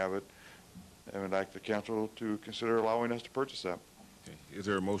want to have it, and I'd like the council to consider allowing us to purchase that. Okay. Is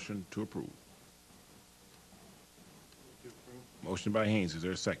there a motion to approve? Motion by Haynes. Is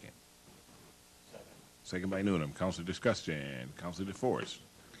there a second? Second by Noonan. Council discussion. Council DeForest.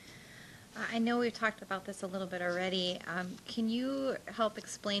 I know we've talked about this a little bit already. Can you help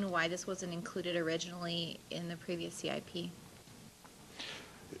explain why this wasn't included originally in the previous CIP?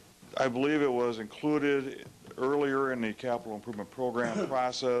 I believe it was included earlier in the capital improvement program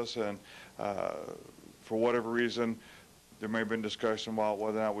process, and for whatever reason, There may have been discussion about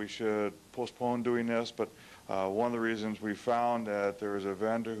whether or not we should postpone doing this, but one of the reasons we found that there was a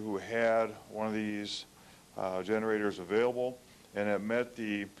vendor who had one of these generators available, and it met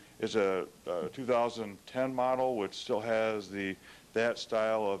it's a 2010 model, which still has that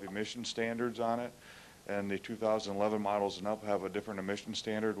style of emission standards on it, and the 2011 models and up have a different emission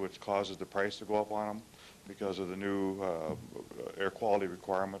standard, which causes the price to go up on them because of the new air quality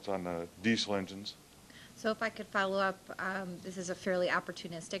requirements on the diesel engines. So if I could follow up, this is a fairly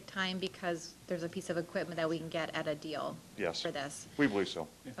opportunistic time because there's a piece of equipment that we can get at a deal Yes, for this. we believe so.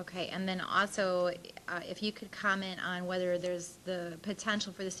 Okay, and then also, if you could comment on whether there's the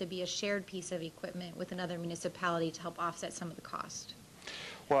potential for this to be a shared piece of equipment with another municipality to help offset some of the cost.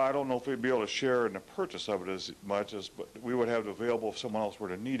 Well, I don't know if we'd be able to share in the purchase of it as much as, but we would have it available if someone else were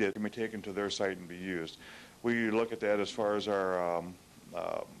to need it. It can be taken to their site and be used. We look at that as far as our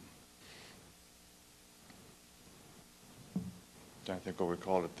I think what we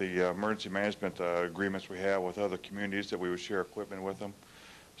called it, the emergency management agreements we have with other communities that we would share equipment with them.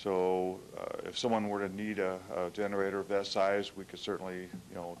 So if someone were to need a generator of that size, we could certainly,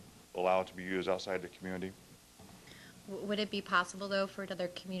 allow it to be used outside the community. Would it be possible, though, for another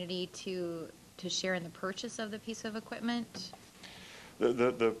community to share in the purchase of the piece of equipment?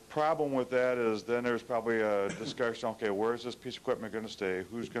 The problem with that is then there's probably a discussion, okay, where's this piece of equipment going to stay?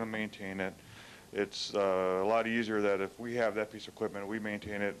 Who's going to maintain it? It's a lot easier that if we have that piece of equipment, we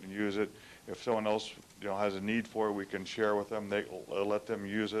maintain it and use it. If someone else, has a need for it, we can share with them. They let them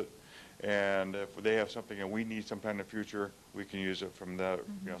use it. And if they have something and we need sometime in the future, we can use it from that,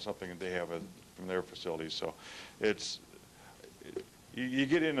 something that they have from their facilities. So you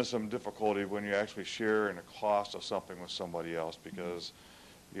get into some difficulty when you actually share in the cost of something with somebody else because,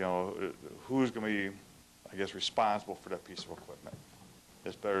 who's going to be, I guess, responsible for that piece of equipment?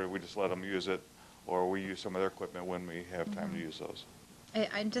 It's better we just let them use it, or we use some of their equipment when we have time to use those.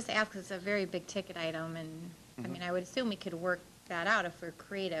 I just ask because it's a very big ticket item, and I mean, I would assume we could work that out if we're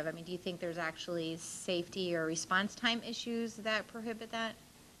creative. I mean, do you think there's actually safety or response time issues that prohibit that?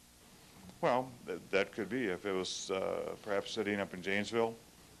 Well, that could be. If it was perhaps sitting up in Janesville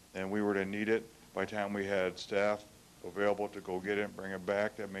and we were to need it, by the time we had staff available to go get it and bring it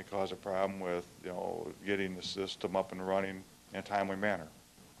back, that may cause a problem with, getting the system up and running in a timely manner.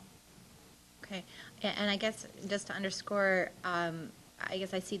 Okay, and I guess just to underscore, I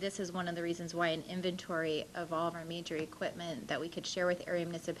guess I see this as one of the reasons why an inventory of all of our major equipment that we could share with area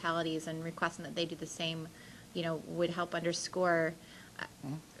municipalities and requesting that they do the same, would help underscore.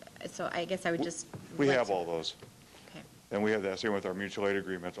 So I guess I would just. We have all those. Okay. And we have that same with our mutual aid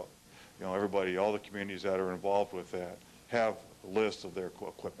agreements. Everybody, all the communities that are involved with that have a list of their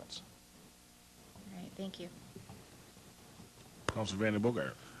equipments. All right, thank you. Councilor Van den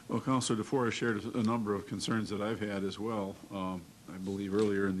Bogart. Well, Councilor DeForest shared a number of concerns that I've had as well. I believe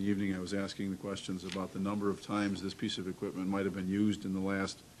earlier in the evening I was asking the questions about the number of times this piece of equipment might have been used in the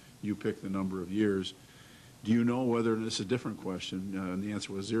last, you pick the number of years. Do you know whether, and this is a different question, and the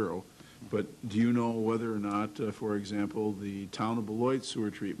answer was 0, but do you know whether or not, for example, the town of Beloit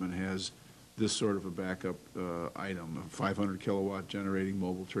sewer treatment has this sort of a backup item, a 500 kilowatt generating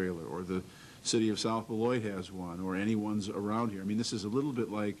mobile trailer, or the city of South Beloit has one, or any ones around here? I mean, this is a little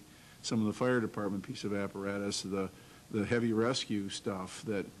bit like some of the fire department piece of apparatus, the heavy rescue stuff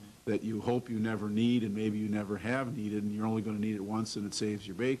that you hope you never need and maybe you never have needed, and you're only going to need it once and it saves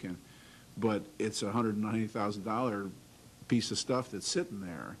your bacon. But it's a $190,000 piece of stuff that's sitting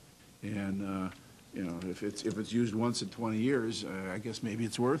there, and if it's used once in 20 years, I guess maybe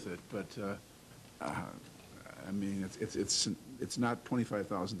it's worth it. But I mean, it's not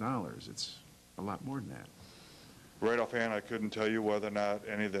 $25,000. It's a lot more than that. Right offhand, I couldn't tell you whether or not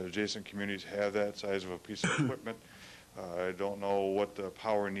any of the adjacent communities have that size of a piece of equipment. I don't know what the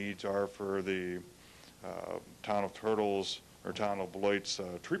power needs are for the town of Turtles or town of Beloit's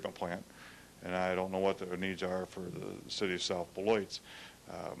treatment plant, and I don't know what the needs are for the city of South Beloit's.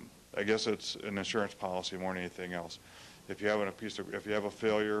 I guess it's an insurance policy more than anything else. If you have if you have a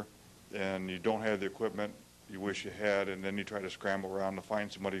failure and you don't have the equipment you wish you had, and then you try to scramble around to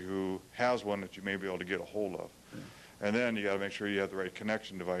find somebody who has one that you may be able to get a hold of. And then you got to make sure you have the right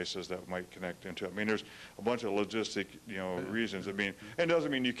connection devices that might connect into it. I mean, there's a bunch of logistic, reasons. I mean, it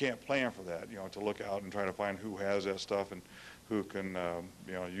doesn't mean you can't plan for that, to look out and try to find who has that stuff and who can,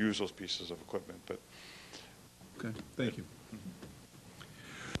 use those pieces of equipment. But okay, thank you.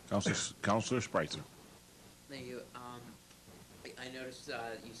 Councilor Spreitzer. Thank you. I noticed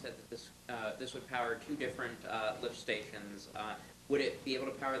you said that this would power 2 different lift stations. Would it be able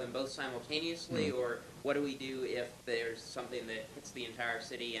to power them both simultaneously, or what do we do if there's something that hits the entire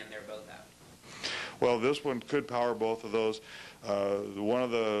city and they're both out? Well, this one could power both of those. One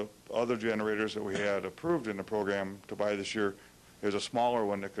of the other generators that we had approved in the program to buy this year is a smaller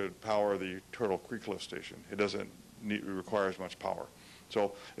one that could power the Turtle Creek lift station. It doesn't require as much power.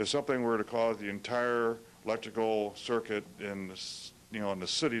 So if something were to cause the entire electrical circuit in the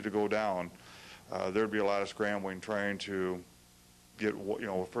city to go down, there'd be a lot of scrambling trying to get,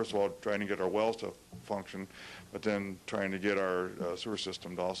 first of all, trying to get our wells to function, but then trying to get our sewer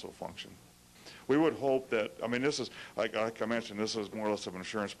system to also function. We would hope that, I mean, this is, like I mentioned, this is more or less of an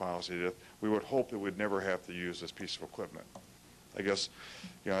insurance policy, that we would hope that we'd never have to use this piece of equipment. I guess,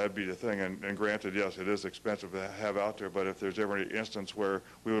 that'd be the thing, and granted, yes, it is expensive to have out there, but if there's ever an instance where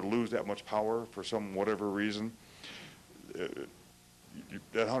we would lose that much power for whatever reason, that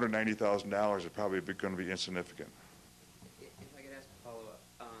 $190,000 is probably going to be insignificant. If I could ask a follow-up,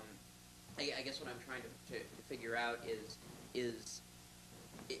 I guess what I'm trying to figure out is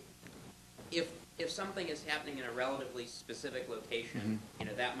if something is happening in a relatively specific location,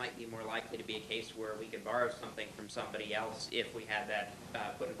 that might be more likely to be a case where we could borrow something from somebody else if we had that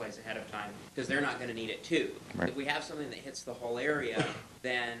put in place ahead of time, because they're not going to need it too. Right. If we have something that hits the whole area,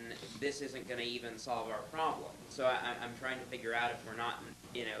 then this isn't going to even solve our problem. So I'm trying to figure out if we're not,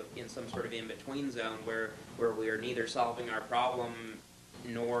 in some sort of in-between zone where we are neither solving our problem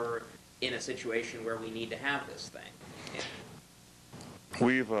nor in a situation where we need to have this thing.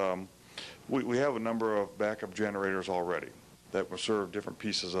 We have a number of backup generators already that will serve different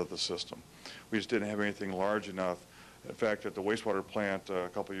pieces of the system. We just didn't have anything large enough. In fact, at the wastewater plant a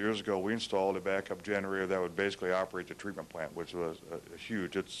couple of years ago, we installed a backup generator that would basically operate the treatment plant, which was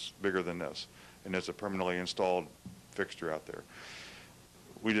huge. It's bigger than this, and it's a permanently installed fixture out there.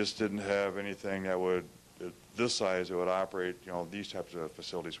 We just didn't have anything that would, this size, that would operate, these types of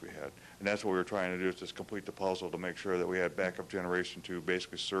facilities we had. And that's what we were trying to do, is just complete the puzzle to make sure that we had backup generation to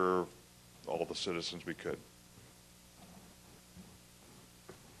basically serve all the citizens we could.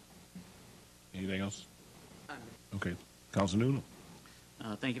 Anything else? Okay. Councilor Newland.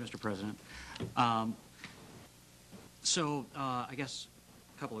 Thank you, Mr. President. I guess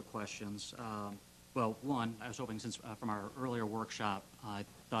a couple of questions. Well, one, I was hoping, since from our earlier workshop, I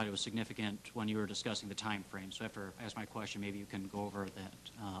thought it was significant when you were discussing the time frame. So after I ask my question, maybe you can go over that,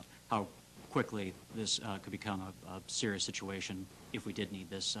 how quickly this could become a serious situation if we did need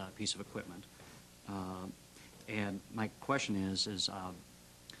this piece of equipment. And my question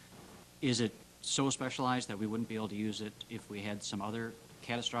is it so specialized that we wouldn't be able to use it if we had some other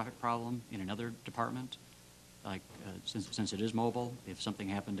catastrophic problem in another department? Like, since it is mobile, if something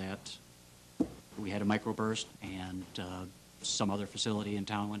happened we had a microburst and some other facility in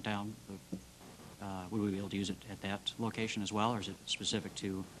town went down, would we be able to use it at that location as well, or is it specific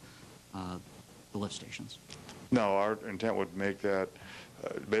to the lift stations? No, our intent would make that,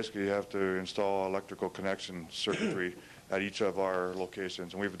 basically you have to install electrical connection circuitry at each of our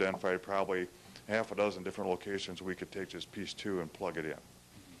locations, and we've identified probably half a dozen different locations we could take this piece to and plug it in.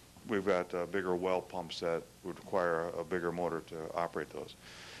 We've got bigger well pumps that would require a bigger motor to operate those.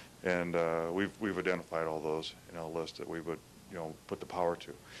 And we've identified all those in a list that we would, put the power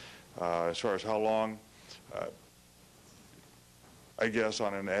to. As far as how long, I guess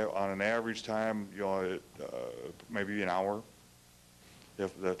on an average time, maybe an hour.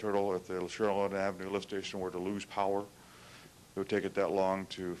 If the Sherland Avenue lift station were to lose power, it would take it that long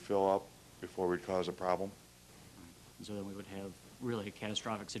to fill up before we'd cause a problem. So then we would have really a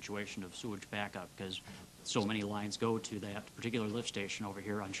catastrophic situation of sewage backup, because so many lines go to that particular lift station over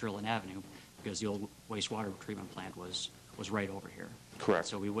here on Sherland Avenue, because the old wastewater treatment plant was right over here. Correct.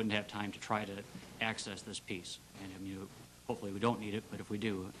 So we wouldn't have time to try to access this piece. And hopefully we don't need it, but if we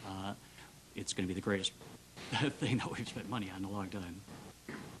do, it's going to be the greatest thing that we've spent money on in a long time.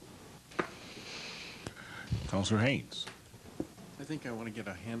 Councilor Haynes. I think I want to get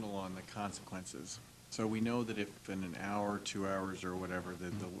a handle on the consequences. So we know that if in an hour, 2 hours, or whatever,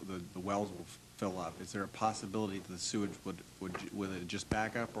 the wells will fill up. Is there a possibility that the sewage will it just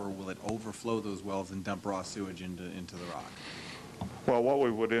back up, or will it overflow those wells and dump raw sewage into the rock? Well, what we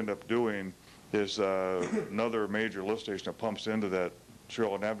would end up doing is another major lift station that pumps into that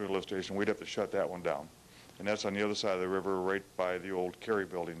Sherland Avenue lift station. We'd have to shut that one down, and that's on the other side of the river, right by the old Kerry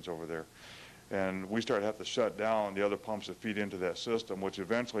buildings over there. And we started to have to shut down the other pumps that feed into that system, which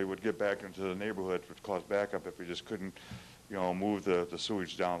eventually would get back into the neighborhood, which caused backup if we just couldn't, move the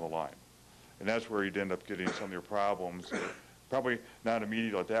sewage down the line. And that's where you'd end up getting some of your problems. Probably not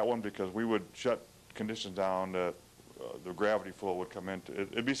immediately at that one, because we would shut conditions down that the gravity flow would come into.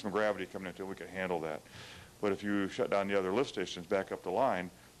 It'd be some gravity coming into it, we could handle that. But if you shut down the other lift stations back up the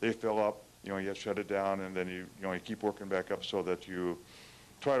line, they fill up, you have to shut it down, and then you keep working back up so that you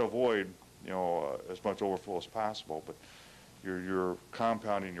try to avoid as much overflow as possible, but you're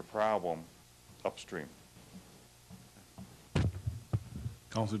compounding your problem upstream.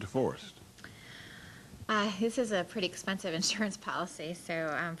 Councilor DeForest. This is a pretty expensive insurance policy,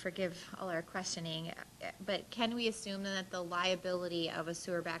 so forgive all our questioning. But can we assume that the liability of a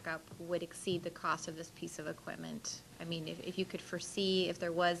sewer backup would exceed the cost of this piece of equipment? I mean, if you could foresee if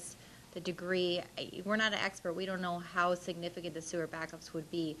there was the degree, we're not an expert, we don't know how significant the sewer backups would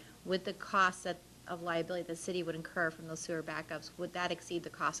be. Would the cost of liability the city would incur from those sewer backups, would that exceed the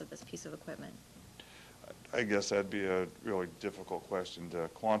cost of this piece of equipment? I guess that'd be a really difficult question to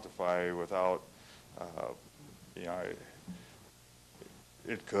quantify without,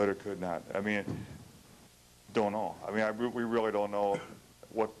 it could or could not. I mean, don't know. I mean, we really don't know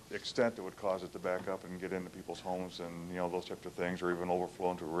what extent it would cause it to back up and get into people's homes and, those types of things, or even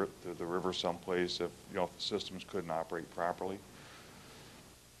overflow into the river someplace if, if the systems couldn't operate properly.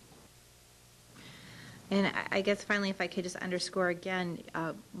 And I guess finally, if I could just underscore again,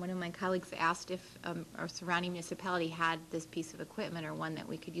 one of my colleagues asked if our surrounding municipality had this piece of equipment or one that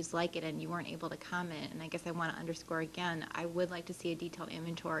we could use like it, and you weren't able to comment. And I guess I want to underscore again, I would like to see a detailed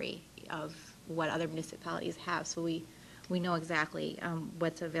inventory of what other municipalities have, so we know exactly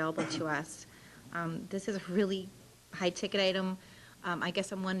what's available to us. This is a really high-ticket item. I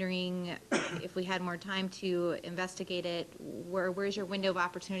guess I'm wondering if we had more time to investigate it, where's your window of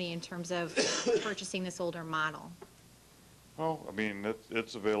opportunity in terms of purchasing this older model? Well, I mean,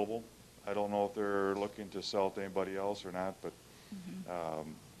 it's available. I don't know if they're looking to sell it to anybody else or not, but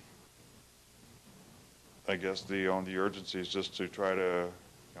I guess the urgency is just to try to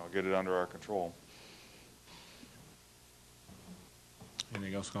get it under our control.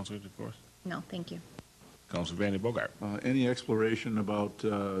 Anything else, Councilor DeForest? No, thank you. Councilor Vandy Bogart. Any exploration about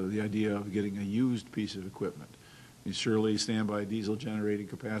the idea of getting a used piece of equipment? I mean, surely standby diesel generating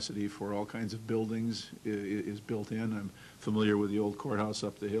capacity for all kinds of buildings is built in. I'm familiar with the old courthouse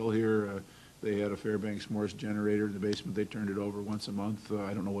up the hill here. They had a Fairbanks Morse generator in the basement. They turned it over once a month.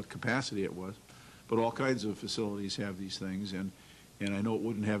 I don't know what capacity it was, but all kinds of facilities have these things. And I know it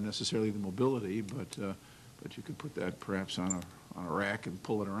wouldn't have necessarily the mobility, but you could put that perhaps on a rack and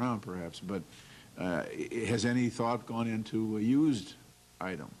pull it around perhaps. But has any thought gone into a used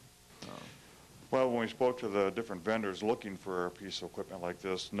item? Well, when we spoke to the different vendors looking for a piece of equipment like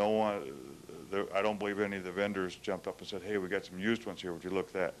this, no one, I don't believe any of the vendors jumped up and said, "Hey, we got some used ones here. Would you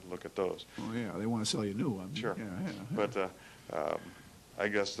look at those?" Oh yeah, they want to sell you new ones. Sure. Yeah. But I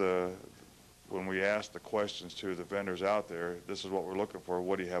guess when we asked the questions to the vendors out there, this is what we're looking for.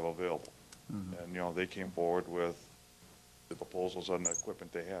 What do you have available? Mm-hmm. And they came forward with the proposals on the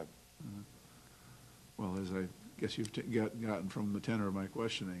equipment they had. Mm-hmm. Well, as I guess you've gotten from the tenor of my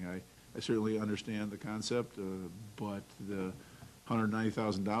questioning, I certainly understand the concept, but the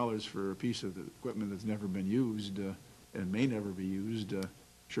 $190,000 for a piece of the equipment that's never been used and may never be used,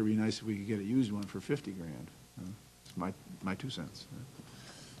 sure be nice if we could get a used one for $50,000. It's my 2 cents.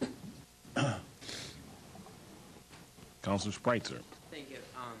 Councilor Spreitzer. Thank you.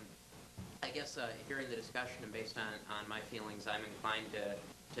 I guess hearing the discussion and based on my feelings, I'm inclined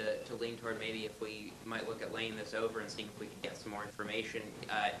to lean toward maybe if we might look at laying this over and seeing if we could get some more information.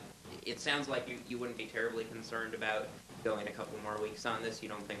 It sounds like you wouldn't be terribly concerned about going a couple more weeks on this. You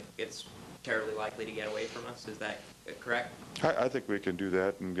don't think it's terribly likely to get away from us. Is that correct? I think we can do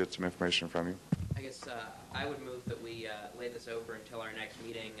that and get some information from you. I guess I would move that we lay this over until our next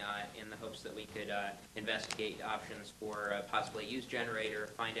meeting in the hopes that we could investigate options for possibly a used generator,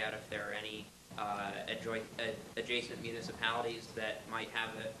 find out if there are any adjacent municipalities that might have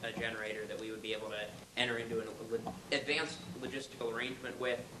a generator that we would be able to enter into an advanced logistical arrangement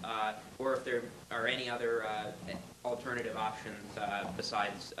with, or if there are any other alternative options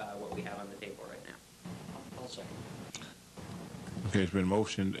besides what we have on the table right now. I'll second. Okay, it's been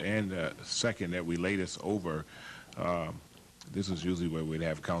motioned and second that we lay this over. This is usually where we'd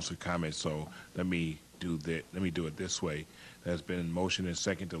have council comments, so let me do it this way. There's been motion and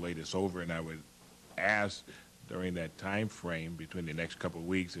second to lay this over, and I would ask during that time frame between the next couple of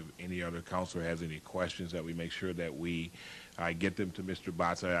weeks if any other counselor has any questions, that we make sure that we get them to Mr.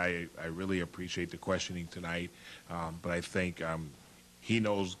 Botts. I really appreciate the questioning tonight, but I think he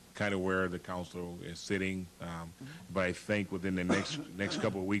knows kind of where the council is sitting, but I think within the next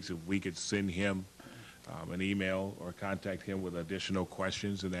couple of weeks, if we could send him an email or contact him with additional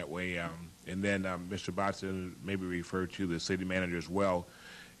questions in that way, and then Mr. Botts maybe refer to the city manager as well.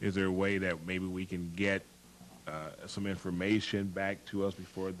 Is there a way that maybe we can get some information back to us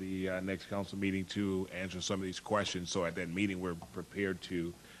before the next council meeting to answer some of these questions, so at that meeting we're prepared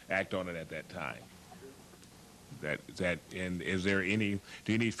to act on it at that time? And is there any,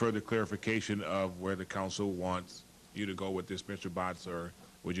 do you need further clarification of where the council wants you to go with this, Mr. Botts, or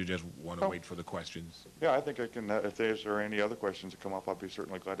would you just want to wait for the questions? Yeah, I think I can, if there's or any other questions that come up, I'll be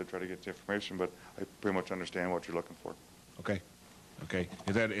certainly glad to try to get the information, but I pretty much understand what you're looking for. Okay, okay.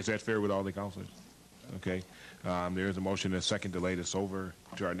 Is that fair with all the councilors? Okay. There is a motion and a second to lay this over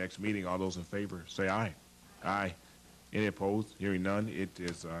to our next meeting. All those in favor, say aye. Aye. Any opposed? Hearing none, it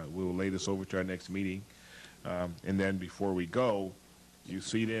is, we will lay this over to our next meeting. And then before we go, you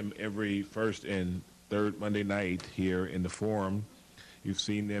see them every first and third Monday night here in the Forum. You've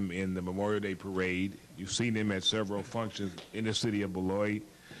seen them in the Memorial Day Parade. You've seen them at several functions in the city of Beloit.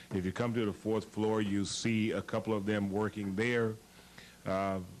 If you come to the fourth floor, you see a couple of them working there.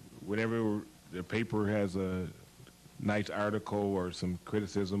 Whenever the paper has a nice article or some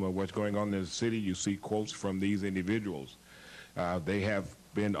criticism of what's going on in the city, you see quotes from these individuals. They have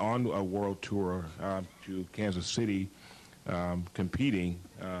been on a world tour to Kansas City competing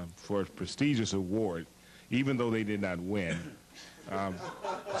for a prestigious award, even though they did not win.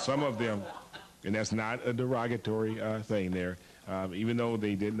 Some of them, and that's not a derogatory thing there, even though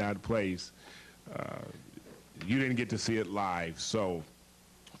they did not place, you didn't get to see it live. So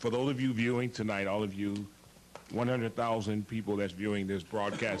for those of you viewing tonight, all of you 100,000 people that's viewing this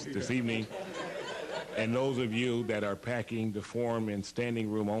broadcast this evening, and those of you that are packing the Forum in standing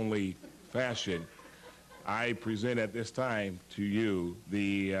room only fashion, I present at this time to you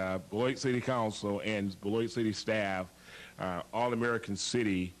the Beloit City Council and Beloit City staff All-American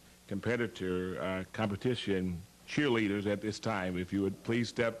City competition cheerleaders at this time. If you would please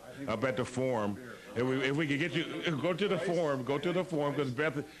step up at the Forum. If we could get you, go to the Forum, because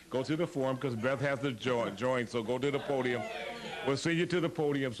Beth has to join, so go to the podium. We'll send you to the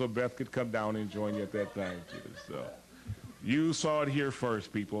podium so Beth could come down and join you at that time, too. So you saw it here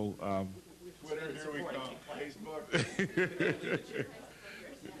first, people. Twitter, here we come. Facebook.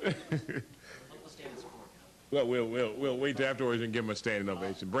 Well, we'll wait till afterwards and give them a standing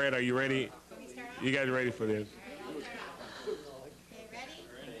ovation. Brad, are you ready? You guys ready for this?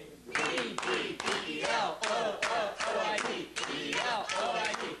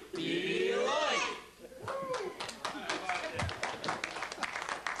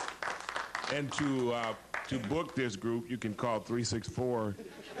 And to book this group, you can call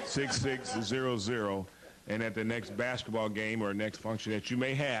 364-6600, and at the next basketball game or next function that you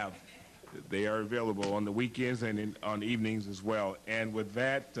may have, they are available on the weekends and on evenings as well. And with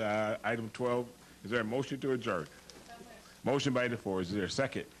that, item 12, is there a motion to adjourn? Motion by DeForest. Is there a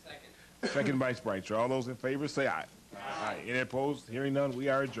second? Second by Spreitzer. All those in favor say aye. Aye. Any opposed? Hearing none, we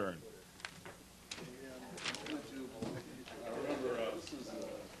are adjourned.